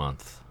colorist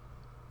month.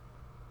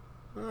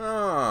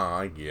 Oh,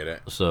 I get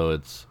it. So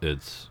it's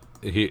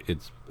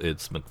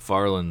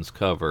McFarlane's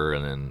cover,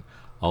 and then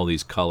all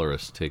these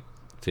colorists take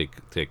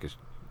a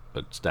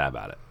stab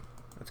at it.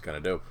 That's kind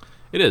of dope.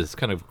 It is. It's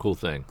kind of a cool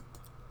thing.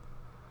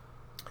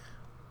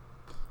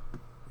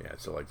 Yeah,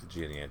 it's still like the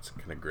Gianni. It's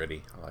kind of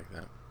gritty. I like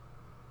that.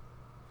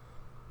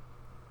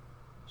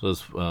 So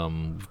this,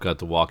 we've got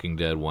the Walking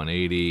Dead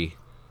 180,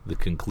 the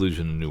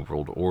Conclusion of New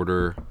World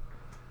Order,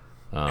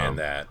 And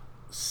that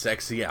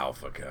sexy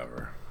alpha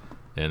cover.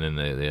 and then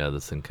the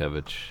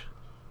Sienkiewicz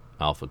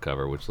Alpha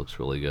cover, which looks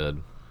really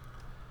good.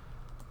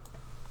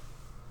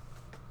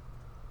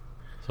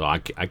 So I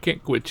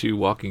can't quit you,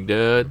 Walking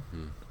Dead.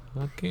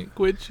 I can't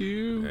quit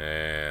you.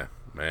 Yeah,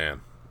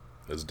 man.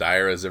 As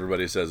dire as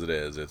everybody says it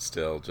is, it's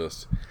still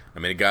just... I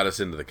mean, it got us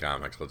into the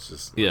comics.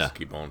 Let's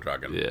keep on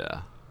trucking.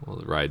 Yeah,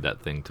 we'll ride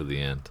that thing to the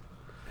end.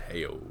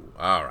 Hey-o.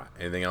 All right.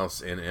 Anything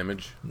else in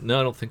Image? No,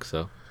 I don't think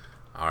so.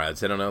 All right,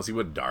 let's head on and see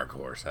what Dark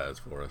Horse has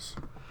for us.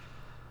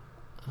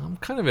 I'm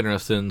kind of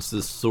interested in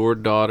this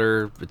Sword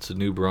Daughter. It's a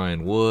new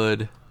Brian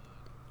Wood.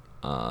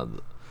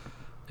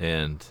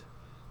 And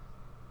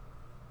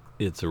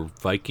it's a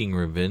Viking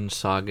revenge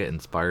saga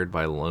inspired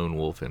by Lone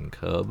Wolf and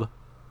Cub.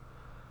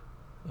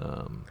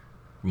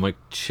 Mac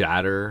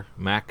Chatter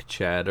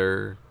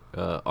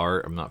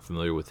art. I'm not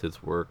familiar with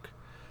his work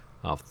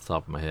off the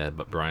top of my head,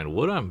 but Brian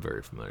Wood I'm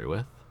very familiar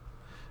with.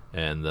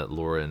 And that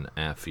Lauren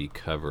Affey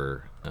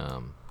cover,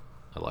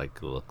 I like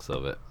the looks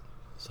of it.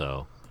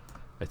 So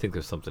I think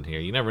there's something here.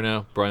 You never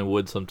know. Brian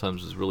Wood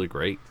sometimes is really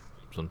great.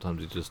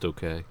 Sometimes he's just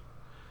okay.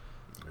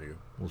 There you go.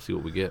 We'll see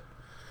what we get.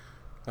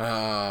 We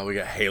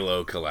got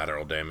Halo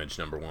Collateral Damage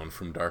 #1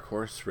 from Dark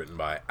Horse, written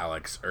by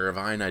Alex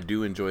Irvine. I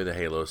do enjoy the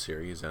Halo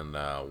series, and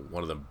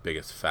one of the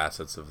biggest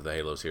facets of the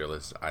Halo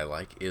series I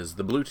like is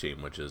the Blue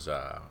Team, which is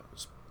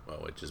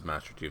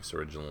Master Chief's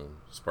original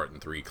Spartan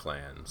 3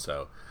 clan.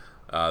 So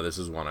this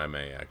is one I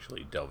may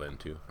actually delve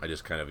into. I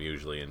just kind of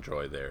usually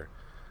enjoy their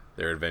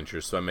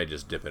adventures, so I may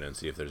just dip in and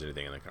see if there's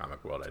anything in the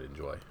comic world I'd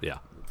enjoy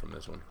from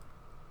this one.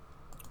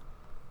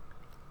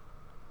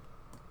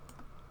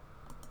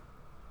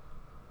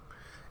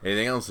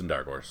 Anything else in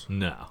Dark Horse?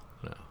 No.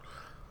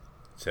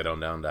 Let's head on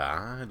down to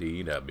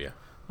IDW.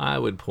 I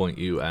would point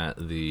you at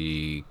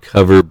the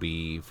cover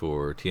B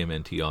for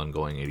TMNT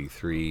Ongoing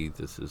 83.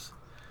 This is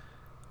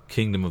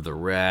Kingdom of the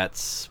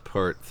Rats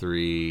Part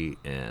 3,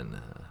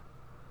 and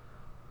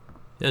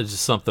it's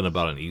just something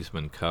about an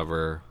Eastman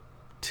cover.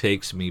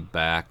 Takes me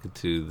back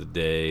to the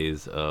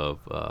days of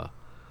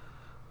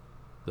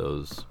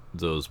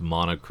those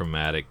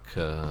monochromatic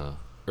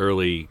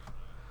early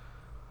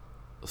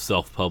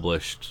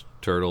self-published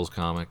Turtles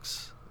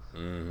comics.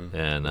 Mm-hmm.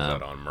 And was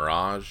that on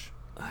Mirage?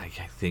 I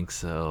think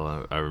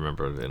so. I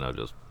remember,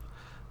 just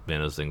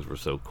man, those things were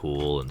so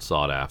cool and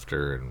sought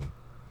after. And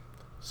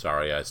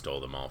sorry, I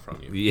stole them all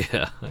from you.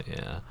 Yeah.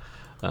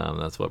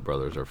 That's what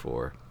brothers are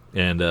for.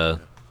 And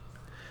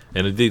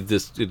it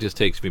just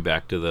takes me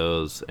back to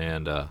those,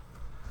 and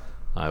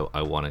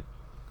I want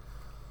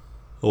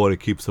to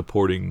keep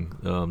supporting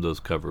those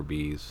cover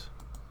Bs.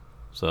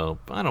 So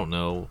I don't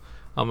know.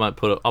 I'll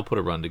put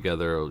a run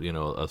together,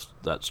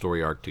 that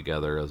story arc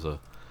together as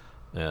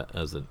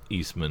an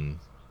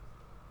Eastman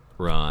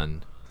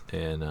run,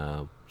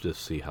 and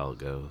just see how it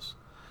goes.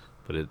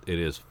 But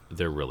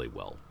they're really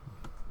well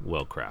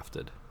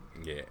crafted.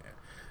 Yeah.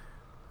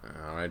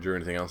 All right, Drew.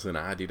 Anything else in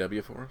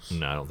IDW for us?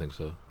 No, I don't think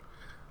so.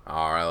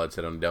 All right, let's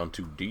head on down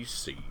to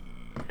DC.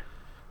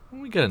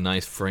 We got a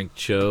nice Frank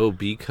Cho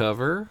B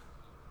cover.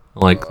 I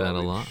like that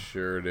a lot.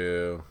 Sure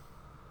do.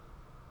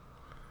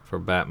 For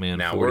Batman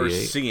now 48. We're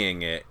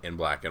seeing it in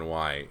black and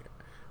white,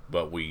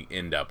 but we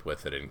end up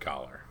with it in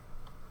color.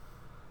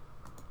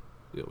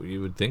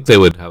 You would think they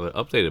would have it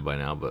updated by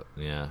now, but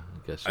yeah,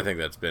 I guess. I think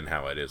that's been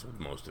how it is with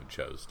most of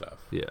Cho's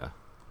stuff. Yeah.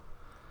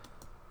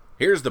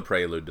 Here's the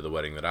prelude to the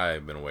wedding that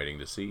I've been waiting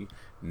to see: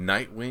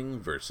 Nightwing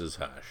versus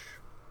Hush.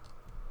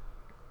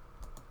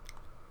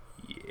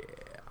 Yeah.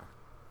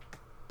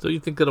 So you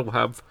think that'll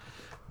have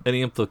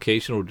any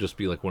implication, or just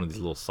be like one of these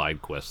little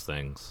side quest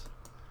things?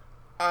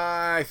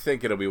 I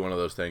think it'll be one of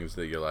those things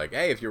that you're like,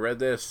 hey, if you read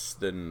this,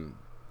 then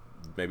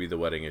maybe the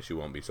wedding issue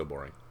won't be so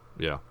boring.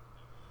 Yeah.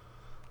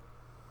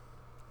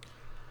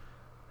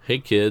 Hey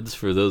kids,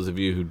 for those of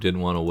you who didn't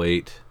want to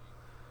wait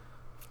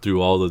through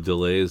all the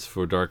delays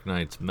for Dark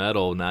Knight's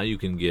Metal, now you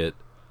can get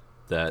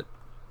that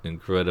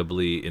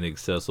incredibly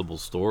inaccessible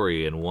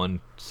story in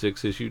one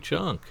 6-issue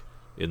chunk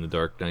in the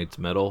Dark Knight's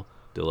Metal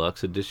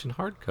Deluxe Edition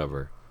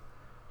hardcover.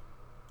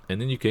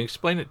 And then you can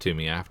explain it to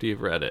me after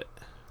you've read it.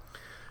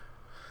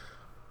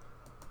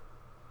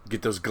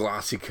 Get those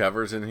glossy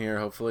covers in here,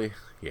 hopefully.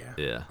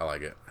 Yeah. I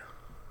like it.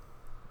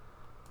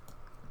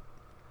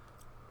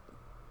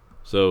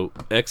 So,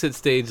 Exit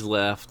Stage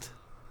Left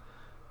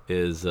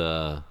is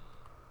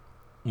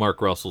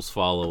Mark Russell's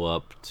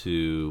follow-up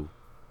to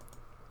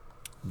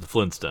the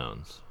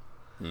Flintstones.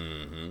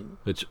 Mm-hmm.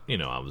 Which,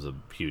 I was a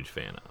huge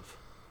fan of.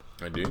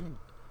 I do.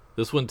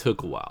 This one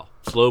took a while.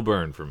 Slow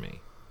burn for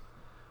me.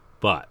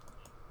 But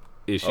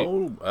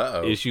issue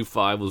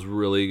 5 was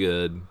really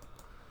good.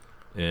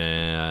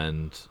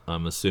 And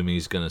I'm assuming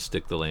he's going to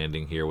stick the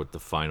landing here with the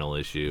final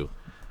issue.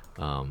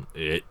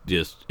 It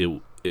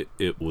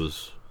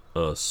was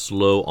a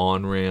slow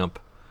on-ramp,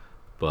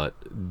 but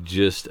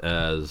just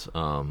as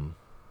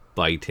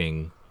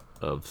biting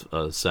of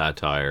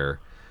satire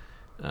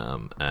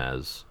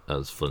as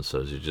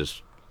Flintstones. It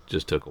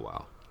just took a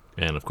while.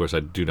 And of course,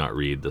 I do not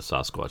read the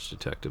Sasquatch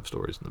detective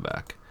stories in the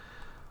back.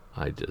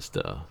 I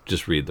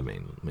just read the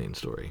main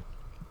story.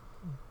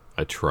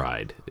 I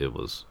tried. It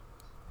was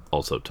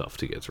also tough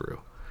to get through.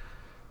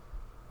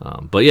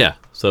 But yeah,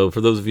 so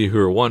for those of you who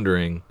are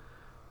wondering,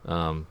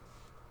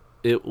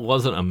 it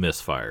wasn't a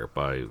misfire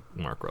by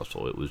Mark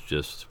Russell. It was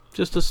just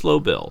a slow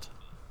build.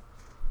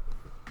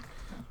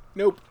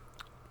 Nope.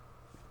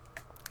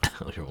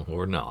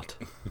 Or not.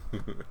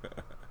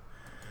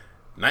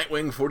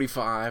 Nightwing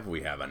 45,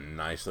 we have a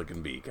nice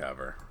looking B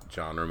cover.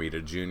 John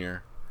Romita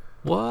Jr.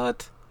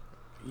 What?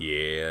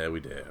 Yeah, we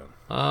do.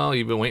 Oh,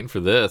 you've been waiting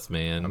for this,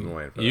 man. I've been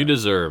waiting for You that.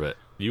 deserve it.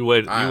 You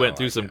went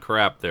through some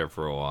crap there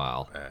for a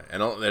while.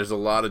 And there's a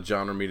lot of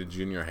John Romita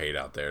Jr. hate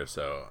out there,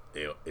 so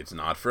it's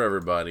not for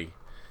everybody.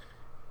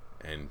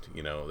 And,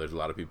 there's a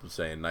lot of people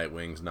saying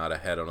Nightwing's not a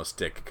head on a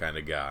stick kind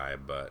of guy,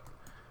 but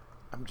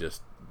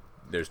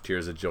there's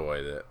tears of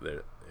joy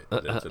that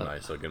it's a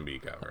nice looking B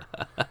cover.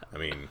 I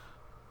mean,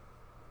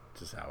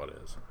 just how it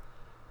is.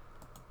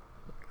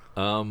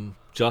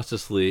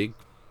 Justice League.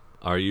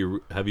 Have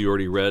you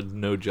already read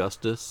No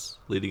Justice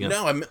leading up?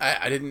 No,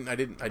 I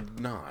did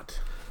not.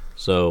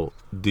 So,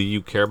 do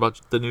you care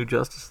about the new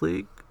Justice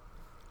League?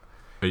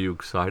 Are you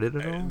excited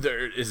at all?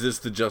 Is this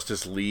the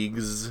Justice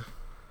Leagues?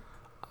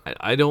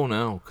 I don't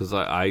know, because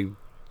I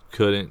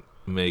couldn't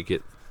make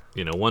it.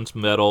 Once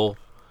Metal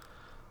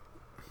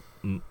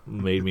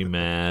made me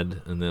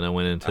mad, and then I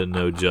went into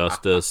No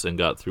Justice and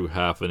got through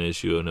half an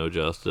issue of No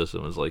Justice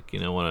and was like, you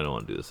know what, I don't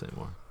want to do this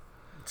anymore.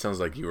 It sounds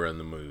like you were in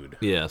the mood.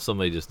 Yeah,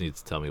 somebody just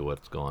needs to tell me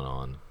what's going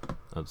on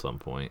at some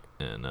point,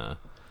 and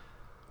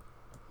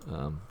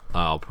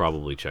I'll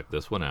probably check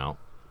this one out,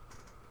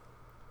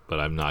 but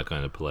I'm not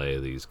going to play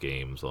these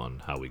games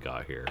on how we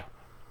got here.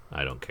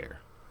 I don't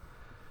care.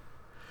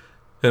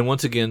 And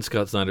once again,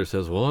 Scott Snyder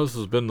says, well, this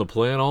has been the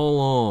plan all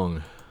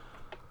along.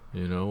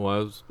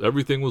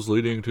 Everything was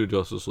leading to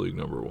Justice League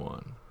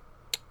 #1.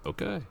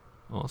 Okay,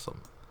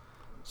 awesome.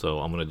 So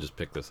I'm going to just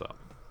pick this up.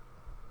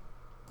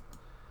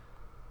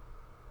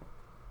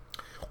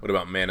 What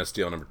about Man of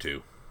Steel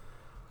 #2?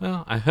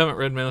 Well, I haven't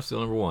read Man of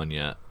Steel #1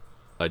 yet.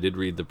 I did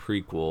read the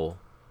prequel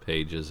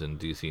pages in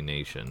DC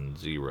Nation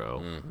 0.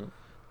 Mm-hmm.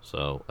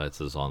 So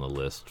that's is on the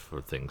list for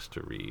things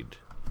to read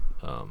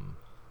on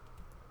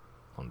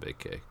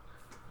vacay.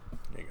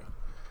 There you go.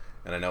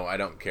 And I know I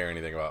don't care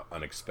anything about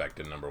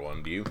Unexpected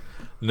 #1. Do you?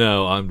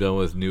 No, I'm done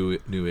with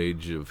New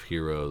Age of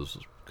Heroes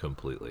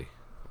completely.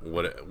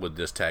 Would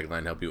this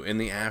tagline help you in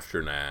the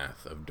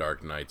aftermath of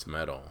Dark Knight's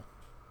Metal?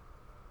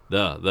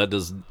 That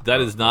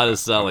is not a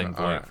selling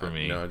point for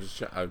me. No,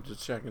 I'm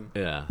just checking.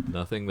 Yeah,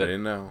 nothing that I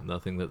didn't know.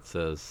 Nothing that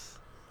says.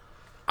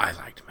 I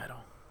liked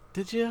Metal.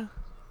 Did you?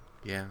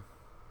 Yeah.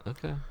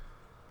 Okay.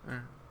 All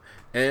right.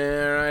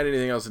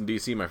 Anything else in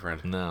DC, my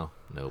friend? No.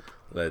 Nope.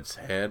 Let's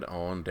head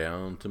on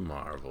down to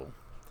Marvel.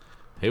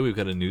 Hey, we've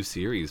got a new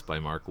series by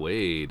Mark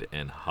Waid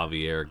and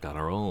Javier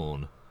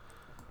Garrón.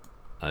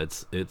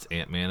 It's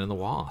Ant-Man and the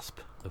Wasp,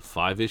 a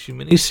 5-issue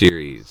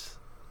miniseries.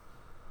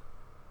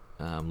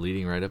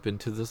 Leading right up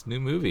into this new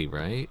movie,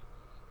 right?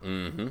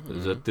 Mm-hmm.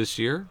 Is that this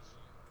year?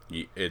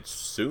 It's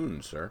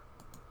soon, sir.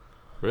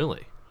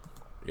 Really?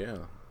 Yeah.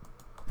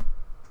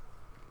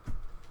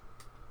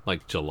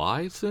 Like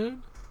July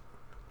soon?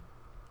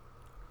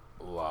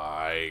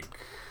 Like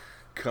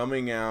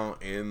coming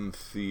out in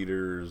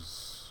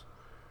theaters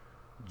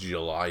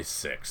July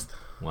 6th.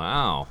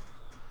 Wow.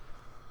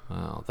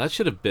 That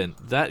should have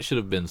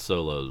been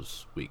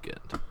Solo's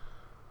weekend.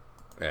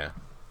 Yeah.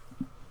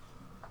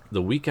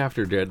 The week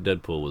after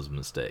Deadpool was a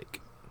mistake.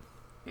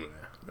 Yeah,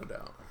 no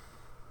doubt.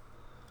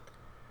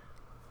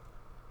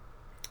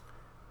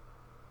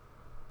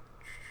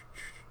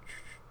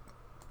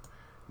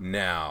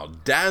 Now,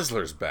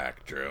 Dazzler's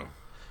back, Drew.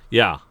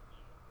 Yeah.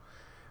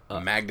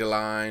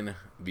 Magdalene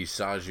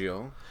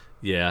Visaggio.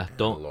 Yeah,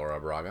 don't Laura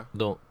Braga.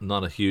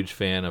 not a huge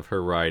fan of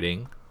her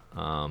writing,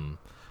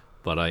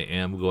 but I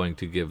am going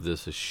to give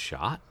this a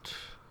shot.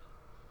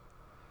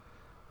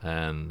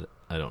 And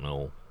I don't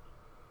know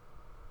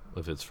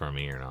if it's for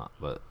me or not,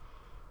 but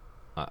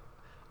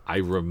I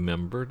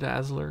remember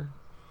Dazzler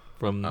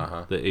from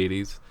the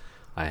 80s.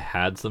 I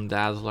had some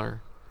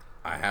Dazzler.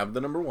 I have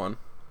the number 1.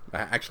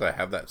 Actually, I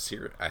have that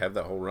series. I have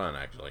that whole run,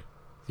 actually.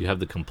 You have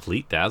the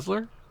complete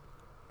Dazzler?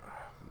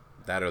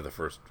 That or the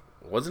first.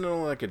 Wasn't it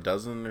only like a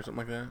dozen or something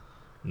like that?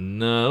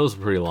 No, it was a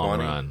pretty long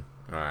 20? run.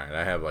 All right,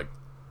 I have like.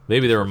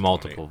 Maybe there were first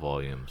multiple 20.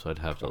 volumes. I'd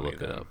have to look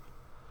then. it up.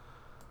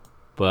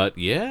 But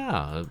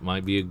yeah, it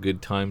might be a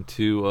good time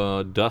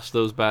to dust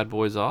those bad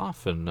boys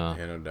off and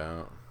Yeah, no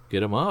doubt.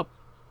 get them up.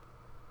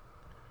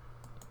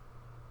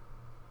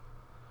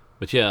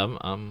 But yeah,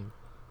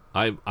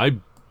 I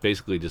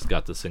basically just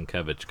got the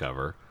Sienkiewicz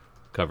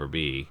cover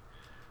B.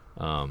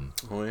 Oh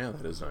yeah,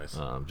 that is nice.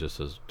 Just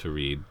as to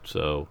read.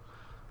 So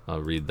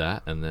I'll read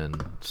that and then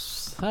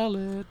sell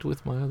it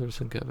with my other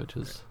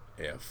Sienkiewicz's.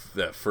 Yeah,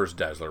 that first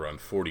Dazzler run,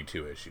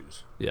 42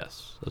 issues.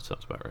 Yes, that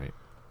sounds about right.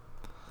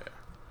 Yeah.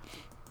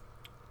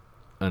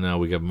 And now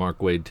we got Mark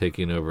Waid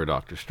taking over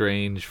Doctor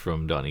Strange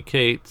from Donny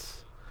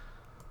Cates.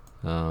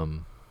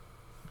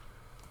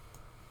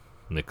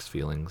 Mixed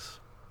feelings,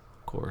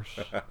 of course.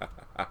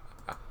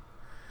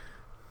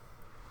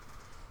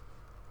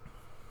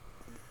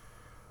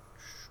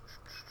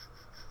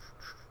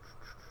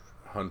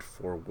 Hunt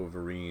for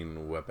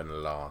Wolverine,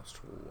 weapon lost.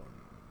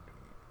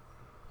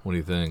 What do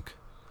you think?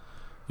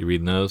 You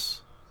reading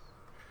those?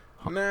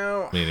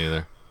 No. Me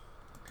neither.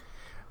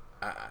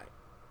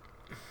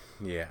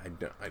 Yeah, I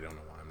don't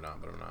know why I'm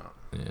not, but I'm not.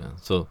 Yeah.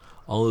 So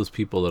all those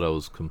people that I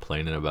was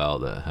complaining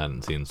about that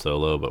hadn't seen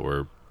Solo but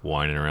were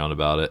whining around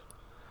about it,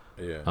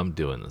 Yeah. I'm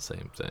doing the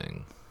same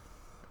thing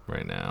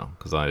right now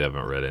because I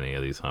haven't read any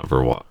of these Hunt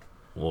for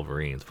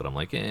Wolverines, but I'm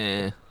like,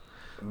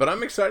 But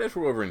I'm excited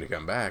for Wolverine to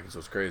come back. It's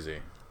what's crazy.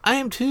 I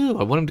am too.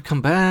 I want him to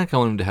come back. I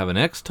want him to have an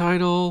X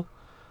title.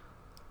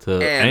 To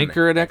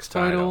anchor an X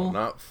title.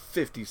 Not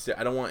 50.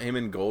 I don't want him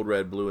in gold,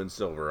 red, blue, and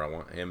silver. I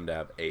want him to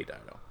have a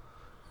title.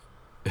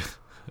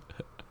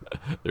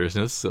 There's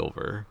no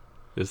silver.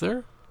 Is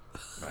there?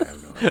 I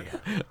have no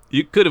idea.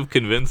 You could have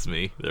convinced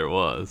me there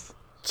was.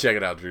 Check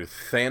it out, Drew.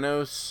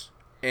 Thanos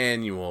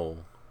Annual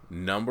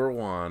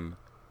 #1,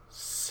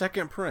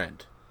 second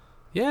print.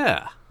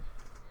 Yeah.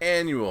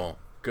 Annual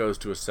goes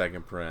to a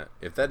second print.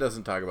 If that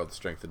doesn't talk about the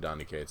strength of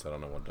Donny Cates, I don't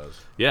know what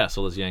does. Yeah,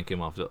 so let's yank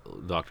him off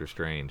Doctor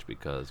Strange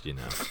because, we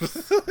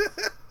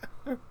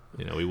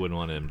wouldn't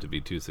want him to be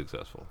too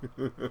successful.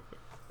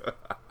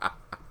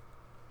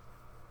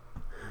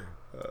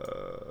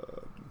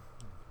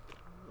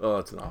 Oh,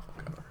 it's an awful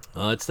cover.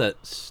 It's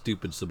that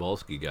stupid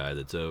Cebulski guy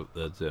that's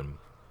in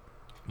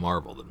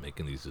Marvel that's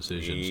making these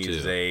decisions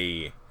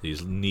too.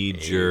 These knee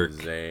jerk.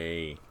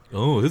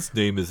 Oh, his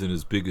name isn't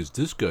as big as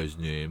this guy's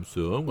name,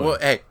 so I'm gonna... Well,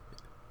 hey,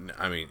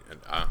 I mean,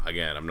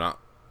 again,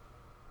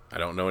 I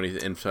don't know any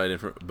inside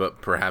information, but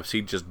perhaps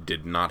he just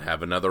did not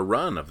have another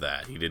run of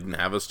that. He didn't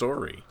have a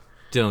story.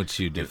 Don't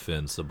you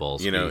defend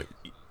Cebulski.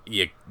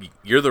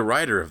 You're the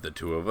writer of the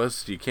two of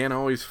us. You can't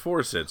always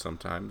force it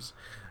sometimes.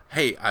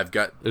 Hey, I've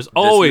got There's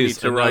always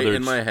to write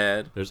in my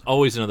head. There's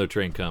always another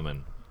train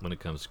coming when it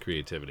comes to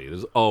creativity.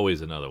 There's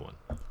always another one.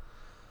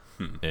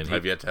 And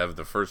I've yet to have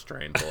the first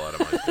train pull out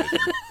of my station.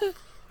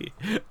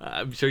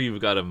 I'm sure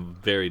you've got him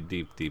very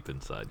deep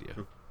inside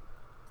you.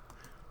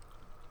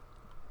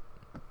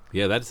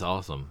 Yeah, that's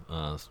awesome.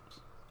 I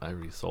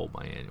already sold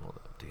my annual,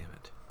 though. Damn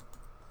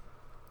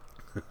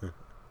it.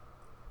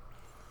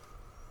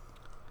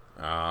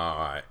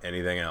 Alright,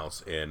 anything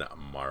else in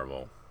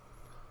Marvel?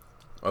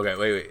 Okay,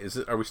 wait.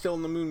 Are we still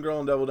in the Moon Girl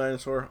and Devil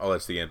Dinosaur? Oh,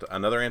 that's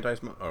another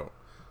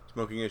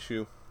smoking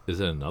issue. Is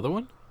it another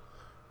one?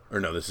 Or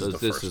no, this is the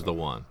first This is the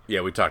one.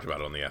 Yeah, we talked about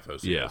it on the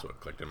FOC. Yeah. That's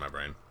what clicked in my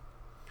brain.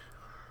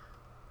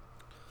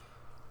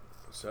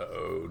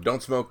 So,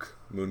 Don't Smoke,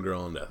 Moon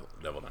Girl, and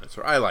Devil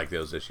Dinosaur. I like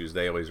those issues.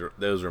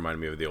 Those remind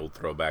me of the old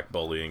throwback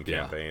bullying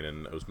campaign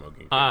and no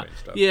smoking campaign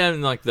stuff. Yeah,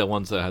 and like the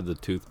ones that had the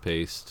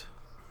toothpaste.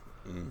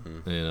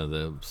 Mm-hmm.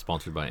 The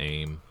sponsored by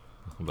AIM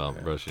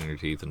about brushing your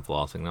teeth and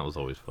flossing. That was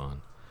always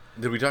fun.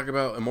 Did we talk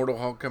about Immortal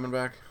Hulk coming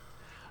back?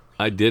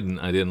 I didn't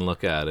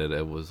look at it.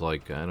 It was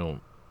like I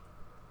don't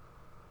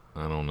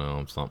know.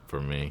 It's not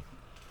for me.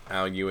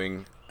 Al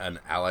Ewing and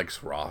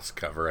Alex Ross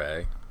cover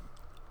A.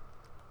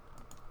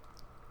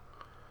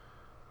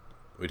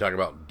 We talk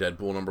about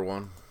Deadpool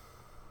 #1.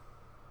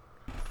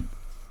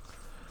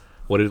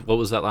 What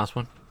was that last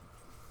one?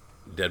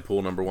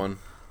 Deadpool #1.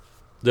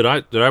 Did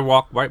I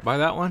walk right by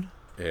that one?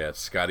 Yeah,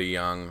 it's Scotty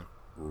Young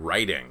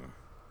writing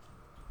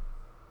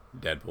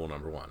Deadpool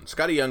 #1.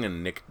 Scotty Young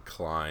and Nick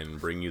Klein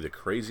bring you the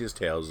craziest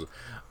tales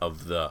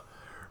of the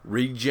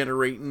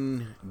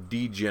regenerating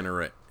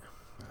degenerate.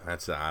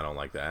 I don't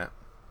like that.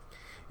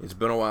 It's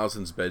been a while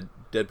since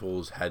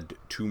Deadpool's had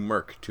to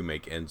murk to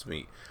make ends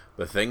meet,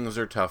 but things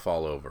are tough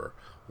all over.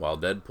 While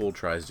Deadpool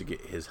tries to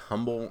get his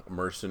humble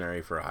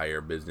mercenary for hire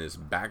business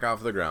back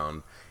off the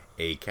ground,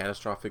 a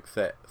catastrophic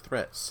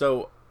threat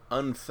so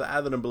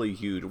unfathomably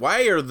huge.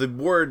 Why are the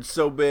words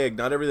so big?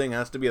 Not everything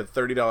has to be a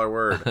 $30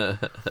 word.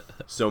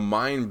 So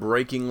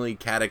mind-breakingly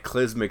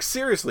cataclysmic.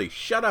 Seriously,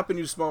 shut up and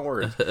use small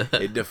words.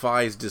 It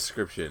defies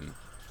description.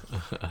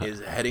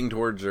 Is heading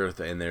towards Earth,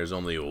 and there's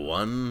only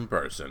one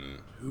person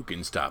who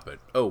can stop it.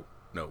 Oh,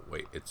 no,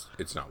 wait,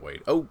 it's not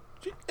Wade. Oh,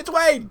 it's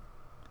Wade!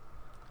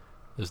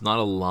 There's not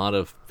a lot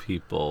of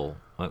people.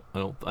 I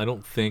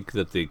don't think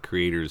that the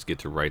creators get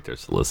to write their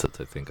solicits.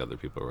 I think other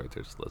people write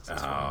their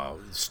solicits. Oh,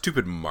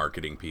 stupid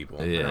marketing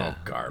people. Yeah, They're all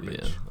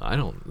garbage.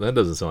 Yeah. That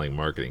doesn't sound like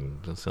marketing.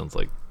 That sounds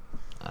like,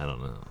 I don't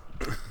know.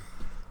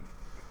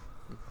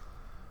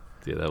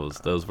 Yeah,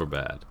 those were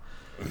bad.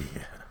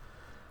 Yeah.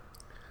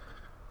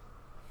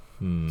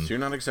 So you're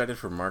not excited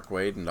for Mark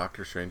Waid and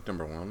Doctor Strange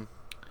 #1?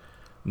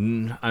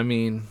 I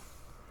mean,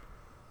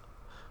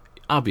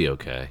 I'll be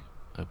okay.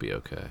 I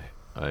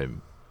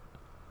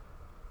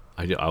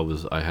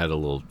had a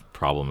little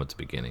problem at the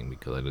beginning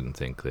because I didn't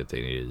think that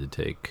they needed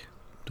to take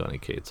Donny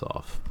Cates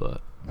off, but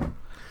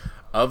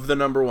of the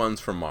 #1s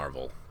from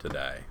Marvel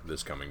today,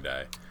 this coming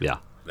day, yeah,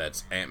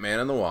 that's Ant-Man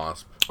and the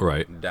Wasp,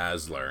 right,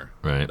 Dazzler,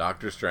 right,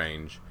 Doctor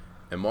Strange,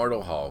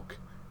 Immortal Hulk,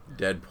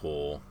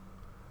 Deadpool,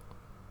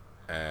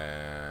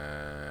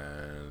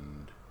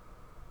 and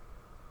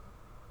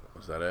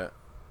was that it?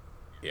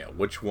 Yeah,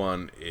 which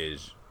one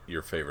is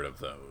your favorite of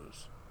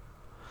those?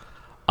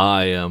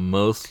 I am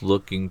most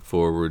looking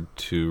forward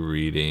to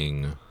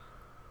reading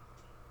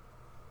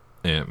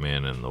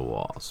Ant-Man and the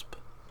Wasp.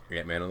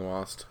 Ant-Man and the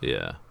Wasp?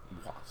 Yeah.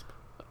 Wasp.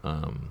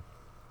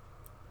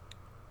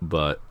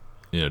 But,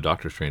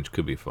 Doctor Strange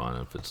could be fun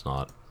if it's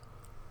not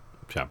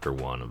chapter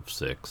 1 of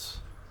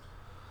 6.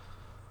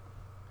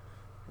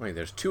 Wait,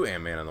 there's 2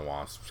 Ant-Man and the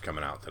Wasps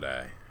coming out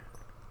today.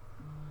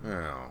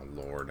 Oh,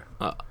 Lord.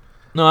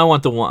 No, I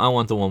want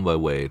the one by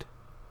Wade.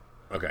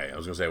 Okay, I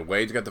was going to say,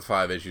 Wade's got the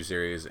 5-issue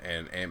series,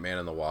 and Ant-Man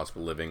and the Wasp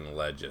Living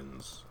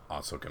Legends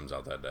also comes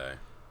out that day.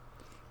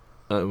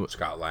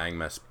 Scott Lang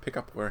must pick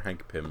up where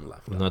Hank Pym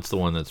left off. That's the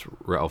one that's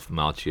Ralph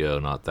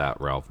Macchio, not that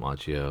Ralph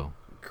Macchio.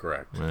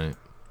 Correct. Right?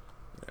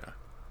 Yeah.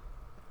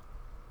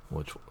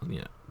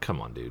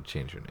 Come on, dude,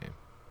 change your name.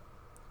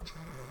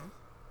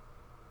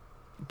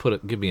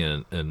 Give me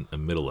a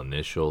middle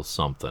initial,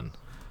 something.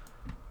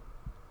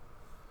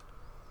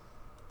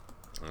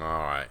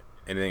 Alright.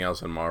 Anything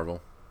else on Marvel?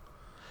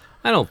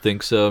 I don't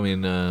think so. I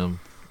mean, I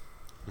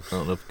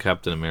don't know if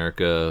Captain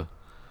America,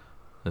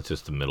 that's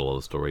just the middle of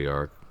the story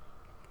arc.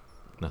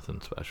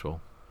 Nothing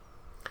special.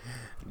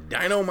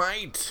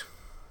 Dynamite!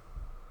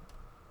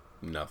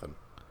 Nothing.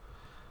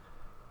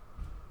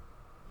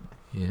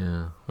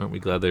 Yeah. Aren't we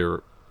glad they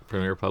were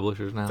Premier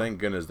Publishers now? Thank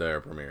goodness they're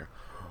Premier.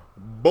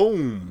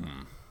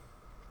 Boom!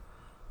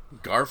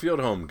 Garfield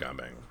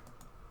Homecoming.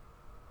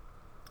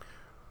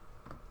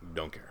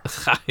 Don't care.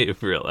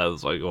 I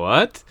was like,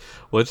 what?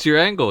 What's your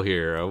angle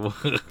here? I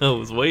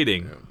was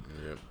waiting. Yep.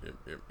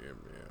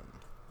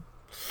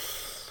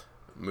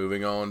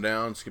 Moving on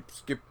down, skip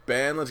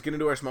and let's get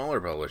into our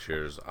smaller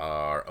publishers.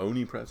 Our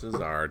Oni presses,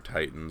 our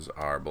Titans,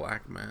 our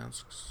Black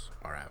Masks,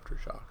 our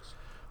Aftershocks.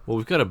 Well,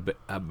 we've got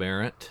a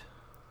Barrett.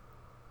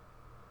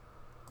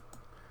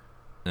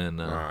 And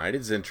Alright,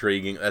 it's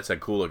intriguing. That's a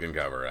cool looking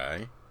cover,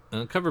 eh?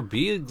 Cover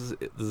B, does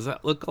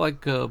that look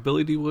like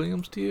Billy D.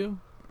 Williams to you?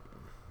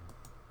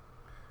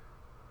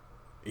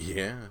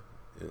 Yeah.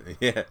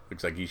 Yeah,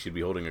 looks like he should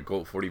be holding a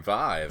Colt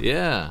 45.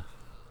 Yeah.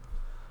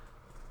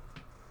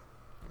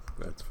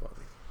 That's funny.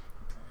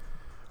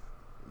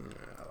 Yeah,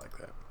 I like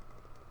that.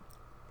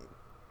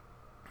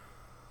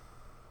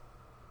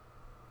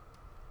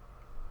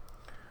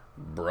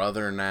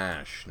 Brother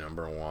Nash,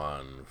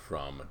 #1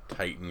 from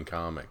Titan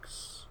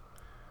Comics.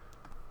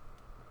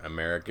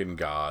 American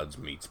Gods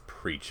meets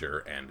Preacher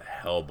and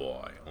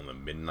Hellboy on the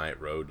Midnight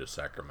Road to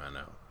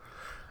Sacramento.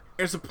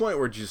 There's a point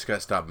where you just gotta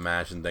stop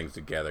mashing things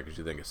together because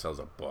you think it sells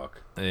a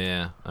book.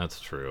 Yeah, that's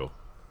true.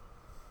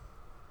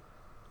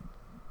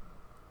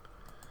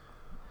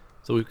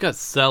 So we've got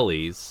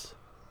Sellies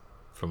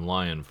from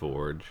Lion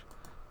Forge.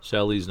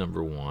 Sellies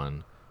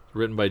 #1,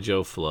 written by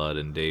Joe Flood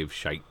and Dave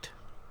Scheidt.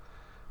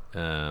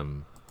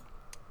 The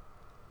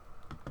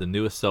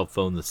newest cell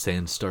phone, the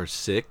Sandstar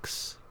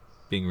 6,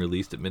 being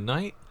released at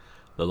midnight.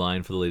 The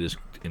line for the latest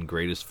and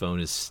greatest phone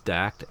is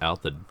stacked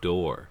out the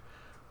door.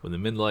 When the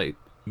midnight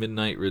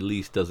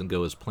release doesn't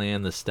go as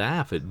planned, the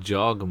staff at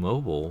Jog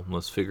Mobile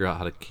must figure out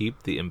how to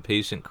keep the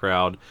impatient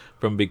crowd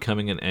from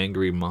becoming an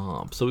angry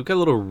mob. So we've got a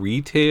little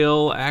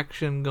retail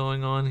action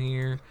going on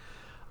here.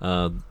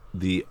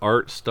 The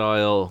art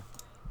style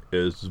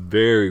is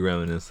very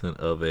reminiscent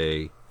of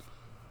a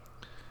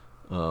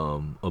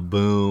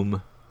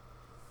Boom,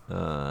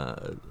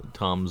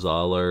 Tom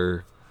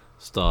Zoller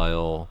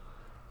style.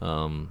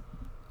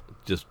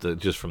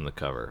 Just from the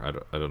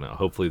cover, I don't know.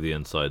 Hopefully the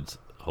insides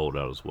hold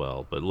out as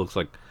well. But it looks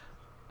like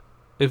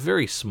a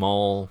very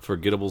small,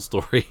 forgettable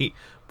story,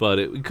 but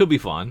it could be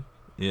fun,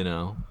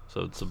 So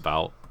it's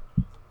about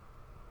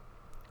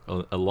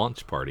a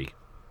launch party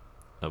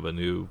of a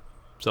new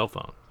cell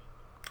phone.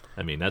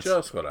 I mean, that's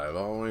just what I've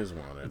always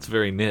wanted. It's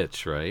very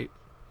niche, right?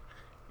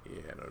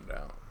 Yeah, no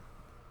doubt.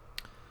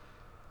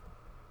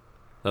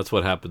 That's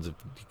what happens if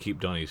you keep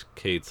Donny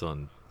Cates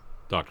on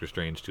Doctor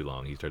Strange too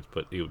long. He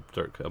would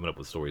start coming up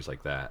with stories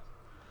like that.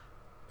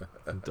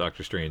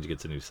 Doctor Strange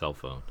gets a new cell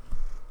phone.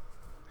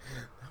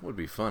 That would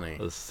be funny.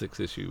 A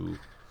 6-issue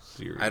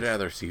series. I'd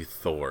rather see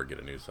Thor get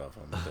a new cell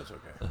phone, but that's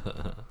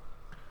okay.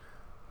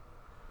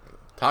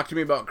 Talk to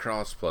me about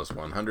Cross Plus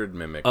 100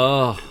 Mimic.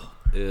 Oh,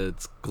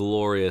 it's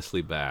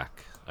gloriously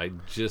back. I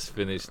just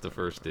finished the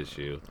first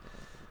issue,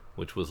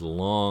 which was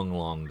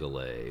long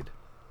delayed.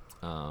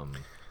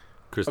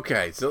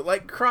 Okay, so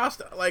like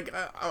Crossed, like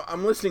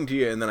I'm listening to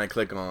you, and then I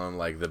click on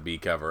like the B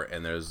cover,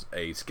 and there's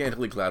a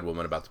scantily clad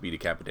woman about to be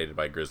decapitated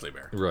by a grizzly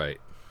bear.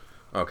 Right.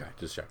 Okay,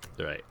 just checking.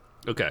 Right.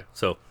 Okay,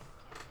 so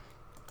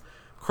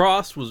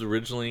Crossed was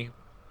originally,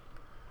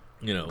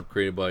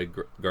 created by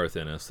Garth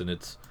Ennis, and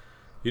it's,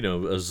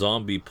 a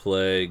zombie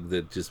plague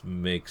that just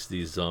makes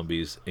these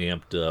zombies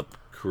amped up,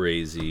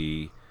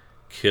 crazy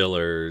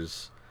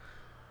killers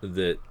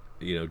that,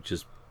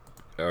 just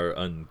are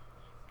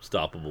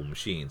unstoppable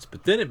machines.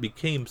 But then it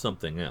became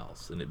something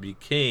else, and it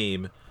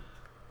became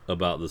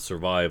about the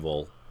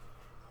survival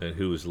and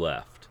who was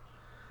left.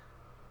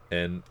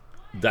 And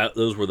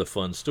those were the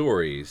fun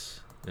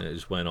stories, and it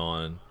just went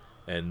on.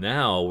 And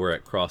now we're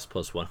at Cross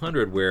Plus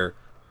 100, where,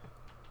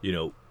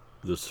 the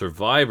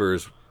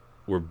survivors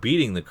were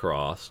beating the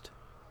Crossed,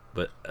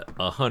 but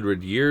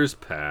 100 years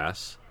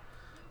pass,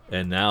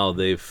 and now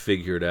they've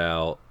figured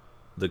out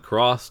the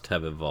Crossed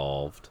have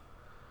evolved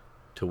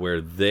to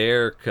where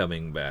they're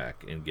coming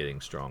back and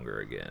getting stronger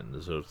again.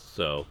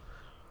 So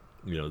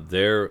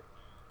they're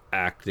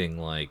acting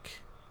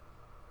like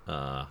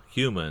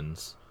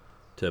humans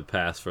to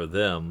pass for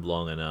them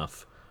long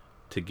enough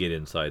to get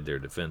inside their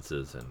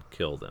defenses and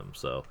kill them.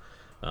 So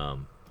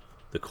one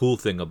of the cool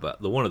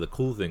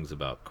things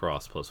about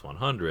Cross Plus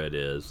 100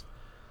 is,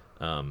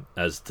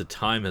 as the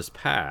time has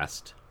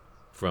passed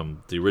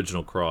from the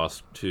original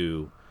Cross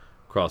to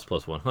Cross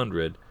Plus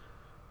 100,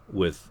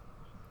 with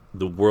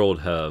the world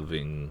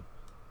having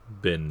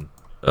been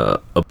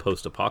a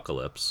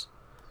post-apocalypse,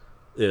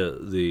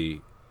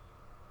 the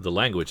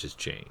language has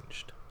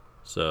changed.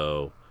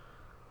 So,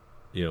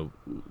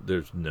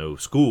 there's no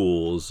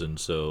schools, and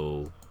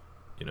so,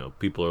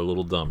 people are a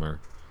little dumber,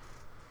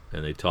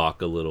 and they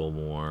talk a little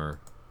more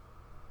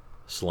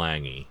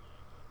slangy,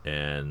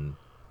 and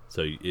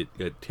so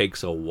it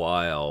takes a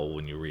while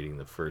when you're reading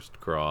the first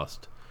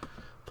Crossed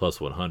Plus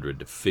 100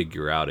 to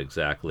figure out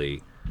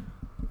exactly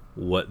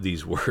what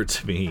these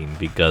words mean,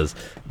 because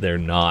they're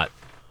not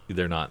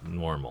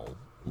normal.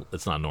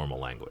 It's not normal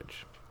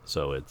language.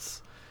 So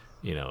it's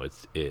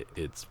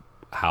it's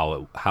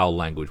how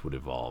language would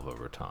evolve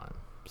over time.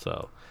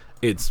 So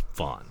it's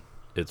fun.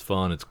 It's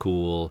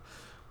cool,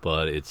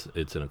 but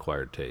it's an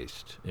acquired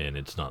taste, and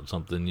it's not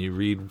something you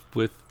read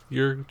with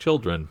your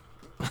children.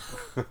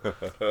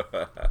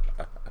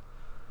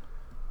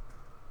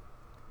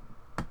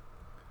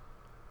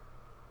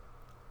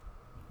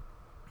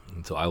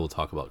 And so I will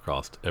talk about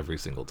Crossed every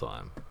single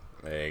time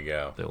There you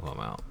go. they'll come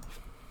out.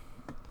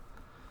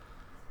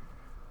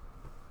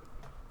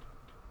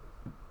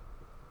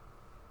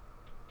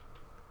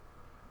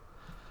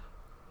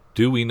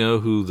 Do we know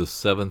who the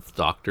Seventh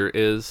Doctor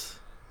is?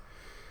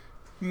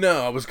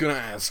 No, I was going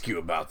to ask you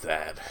about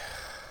that.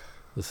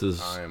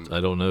 I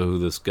don't know who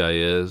this guy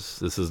is.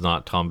 This is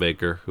not Tom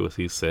Baker, who was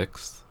he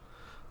sixth.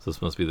 So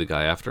this must be the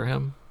guy after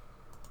him.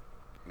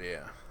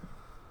 Yeah.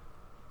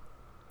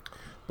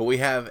 But we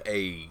have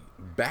a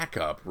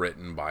backup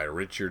written by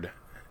Richard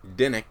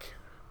Dinnick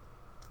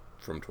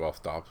from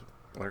 12th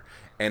Doppler,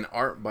 and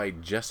art by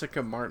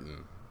Jessica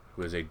Martin,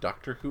 who is a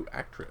Doctor Who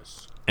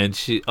actress. And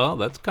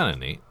that's kind of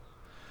neat.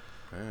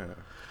 Yeah.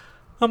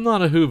 I'm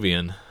not a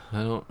Whovian.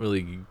 I don't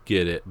really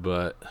get it,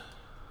 but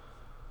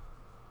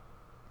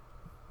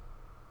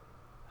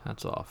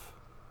hats off.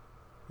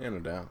 Yeah, no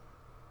doubt.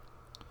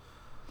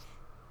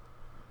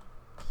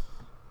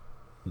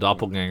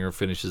 Doppelganger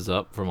finishes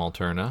up from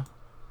Alterna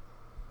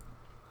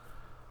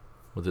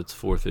with its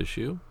 4th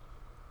issue.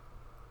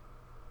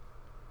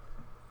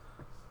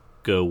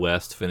 Go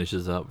West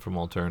finishes up from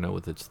Alterna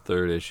with its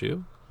 3rd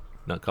issue.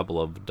 A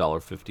couple of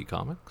 $1.50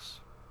 comics.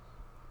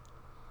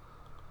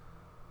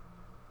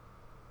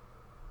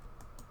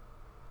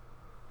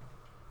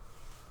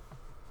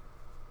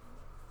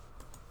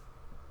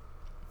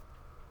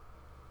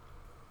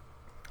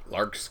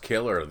 Lark's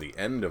Killer, the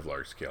end of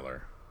Lark's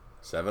Killer.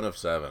 7 of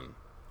 7.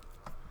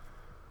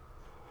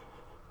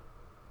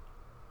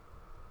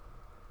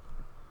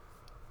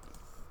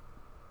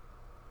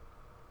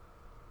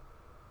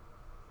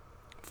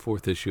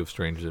 Fourth issue of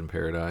Strangers in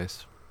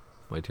Paradise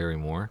by Terry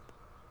Moore.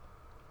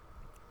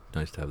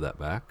 Nice to have that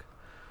back.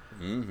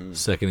 Mm-hmm.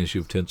 Second issue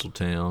of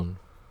Tinseltown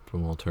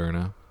from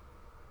Alterna.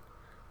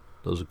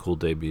 That was a cool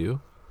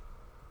debut.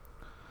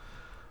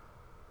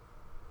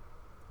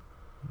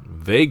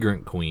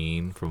 Vagrant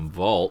Queen from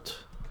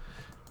Vault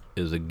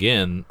is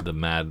again the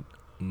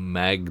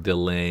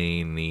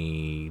Magdalene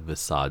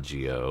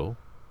Visaggio,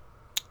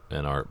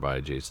 and art by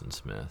Jason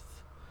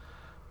Smith.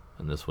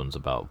 And this one's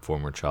about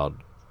former child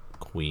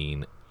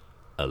queen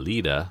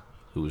Alida,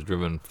 who was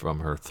driven from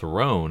her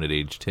throne at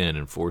age 10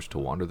 and forced to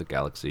wander the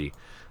galaxy,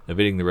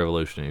 evading the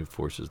revolutionary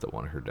forces that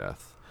wanted her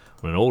death.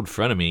 When an old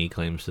frenemy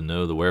claims to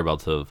know the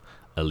whereabouts of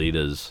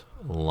Aleda's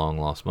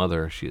long-lost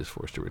mother, she is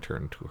forced to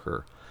return to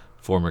her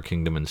former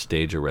kingdom and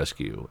stage a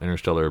rescue.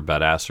 Interstellar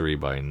badassery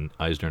by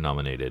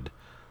Eisner-nominated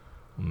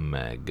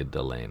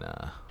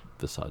Magdalena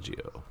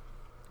Visaggio.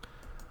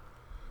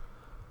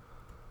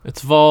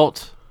 It's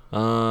Vault.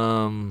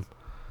 I've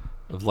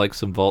liked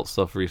some Vault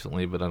stuff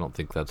recently, but I don't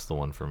think that's the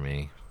one for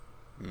me.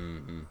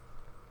 Mm-hmm.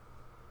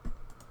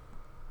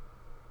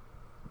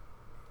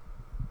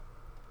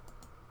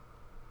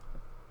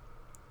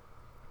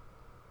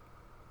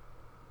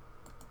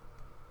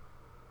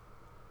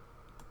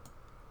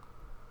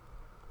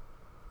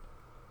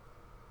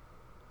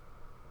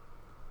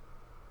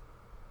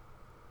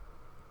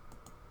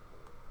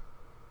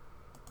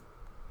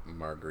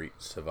 Marguerite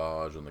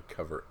Sauvage on the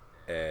cover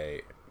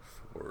A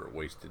for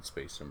Wasted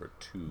Space number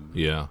 2.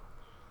 Yeah.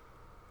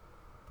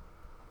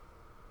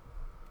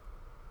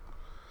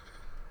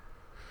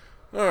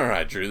 All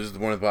right, Drew, this is the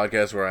one of the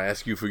podcasts where I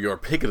ask you for your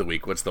pick of the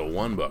week. What's the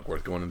one book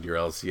worth going into your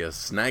LCS,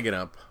 snagging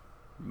up,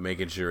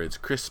 making sure it's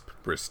crisp,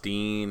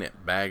 pristine,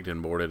 bagged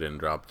and boarded, and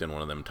dropped in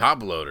one of them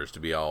top loaders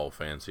to be all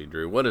fancy,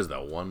 Drew? What is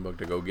the one book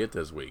to go get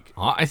this week?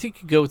 I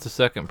think you go with the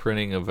second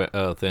printing of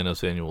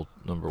Thanos Annual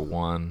number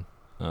 1.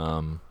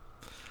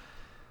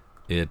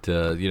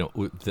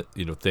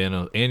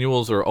 Thanos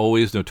annuals are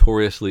always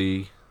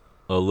notoriously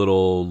a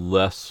little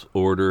less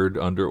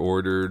under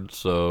ordered.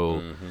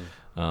 So,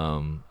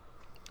 the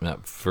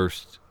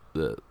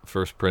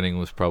first printing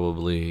was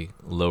probably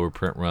lower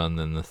print run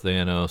than the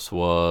Thanos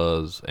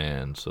was,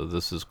 and so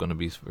this is going to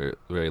be very,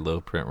 very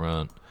low print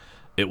run.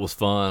 It was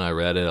fun. I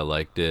read it. I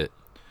liked it.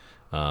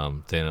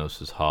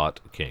 Thanos is hot.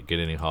 Can't get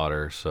any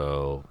hotter,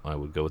 so I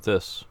would go with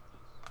this.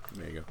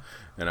 There you go.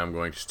 And I'm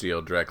going to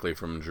steal directly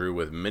from Drew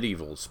with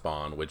Medieval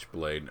Spawn,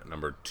 Witchblade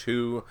number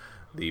 2,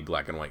 the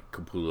black and white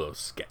Capullo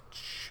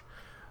sketch.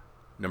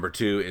 Number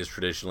 2 is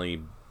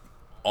traditionally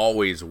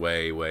always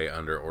way, way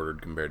under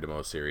ordered compared to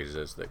most series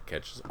that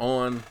catches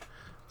on.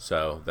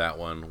 So that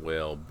one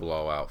will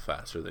blow out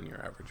faster than your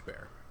average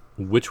bear.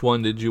 Which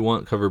one did you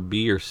want, cover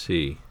B or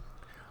C?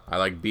 I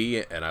like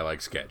B and I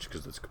like sketch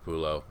because it's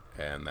Capullo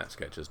and that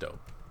sketch is dope.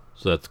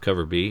 So that's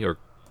cover B or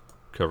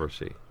cover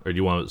C? Or do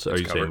you want? Are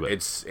you cover,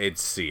 saying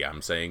it's C?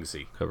 I'm saying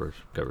C. Cover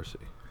C.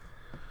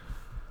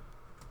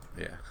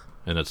 Yeah.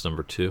 And that's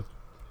number 2.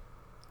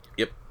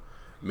 Yep.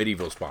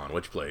 Medieval Spawn,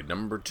 Witchblade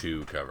number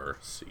 2, cover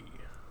C.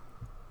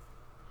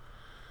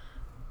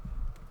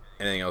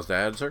 Anything else to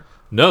add, sir?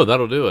 No,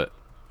 that'll do it.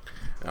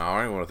 All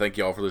right, I want to thank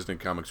you all for listening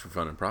to Comics for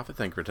Fun and Profit.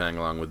 Thank you for tagging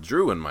along with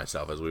Drew and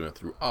myself as we went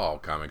through all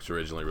comics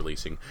originally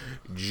releasing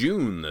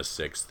June the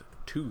 6th,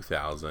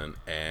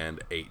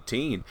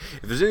 2018.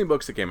 If there's any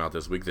books that came out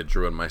this week that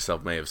Drew and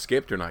myself may have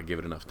skipped or not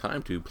given enough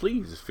time to,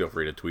 please feel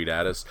free to tweet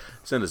at us,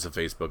 send us a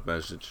Facebook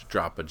message,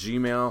 drop a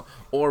Gmail,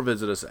 or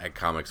visit us at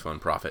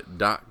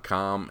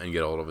comicsfunprofit.com and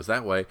get a hold of us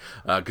that way,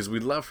 because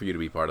we'd love for you to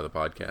be part of the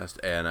podcast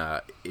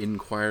and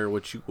inquire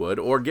what you would,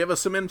 or give us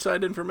some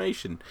inside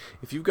information.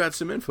 If you've got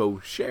some info,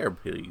 share,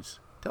 please.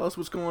 Tell us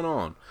what's going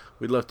on.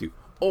 We'd love to.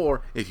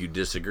 Or if you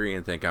disagree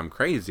and think I'm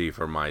crazy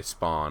for my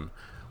Spawn,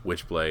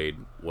 Witchblade,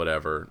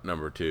 whatever,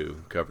 number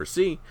 2, cover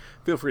C,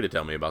 feel free to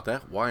tell me about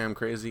that, why I'm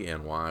crazy,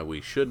 and why we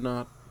should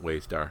not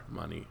waste our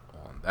money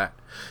on that.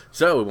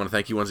 So, we want to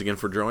thank you once again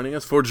for joining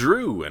us, for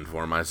Drew and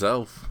for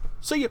myself.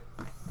 See ya!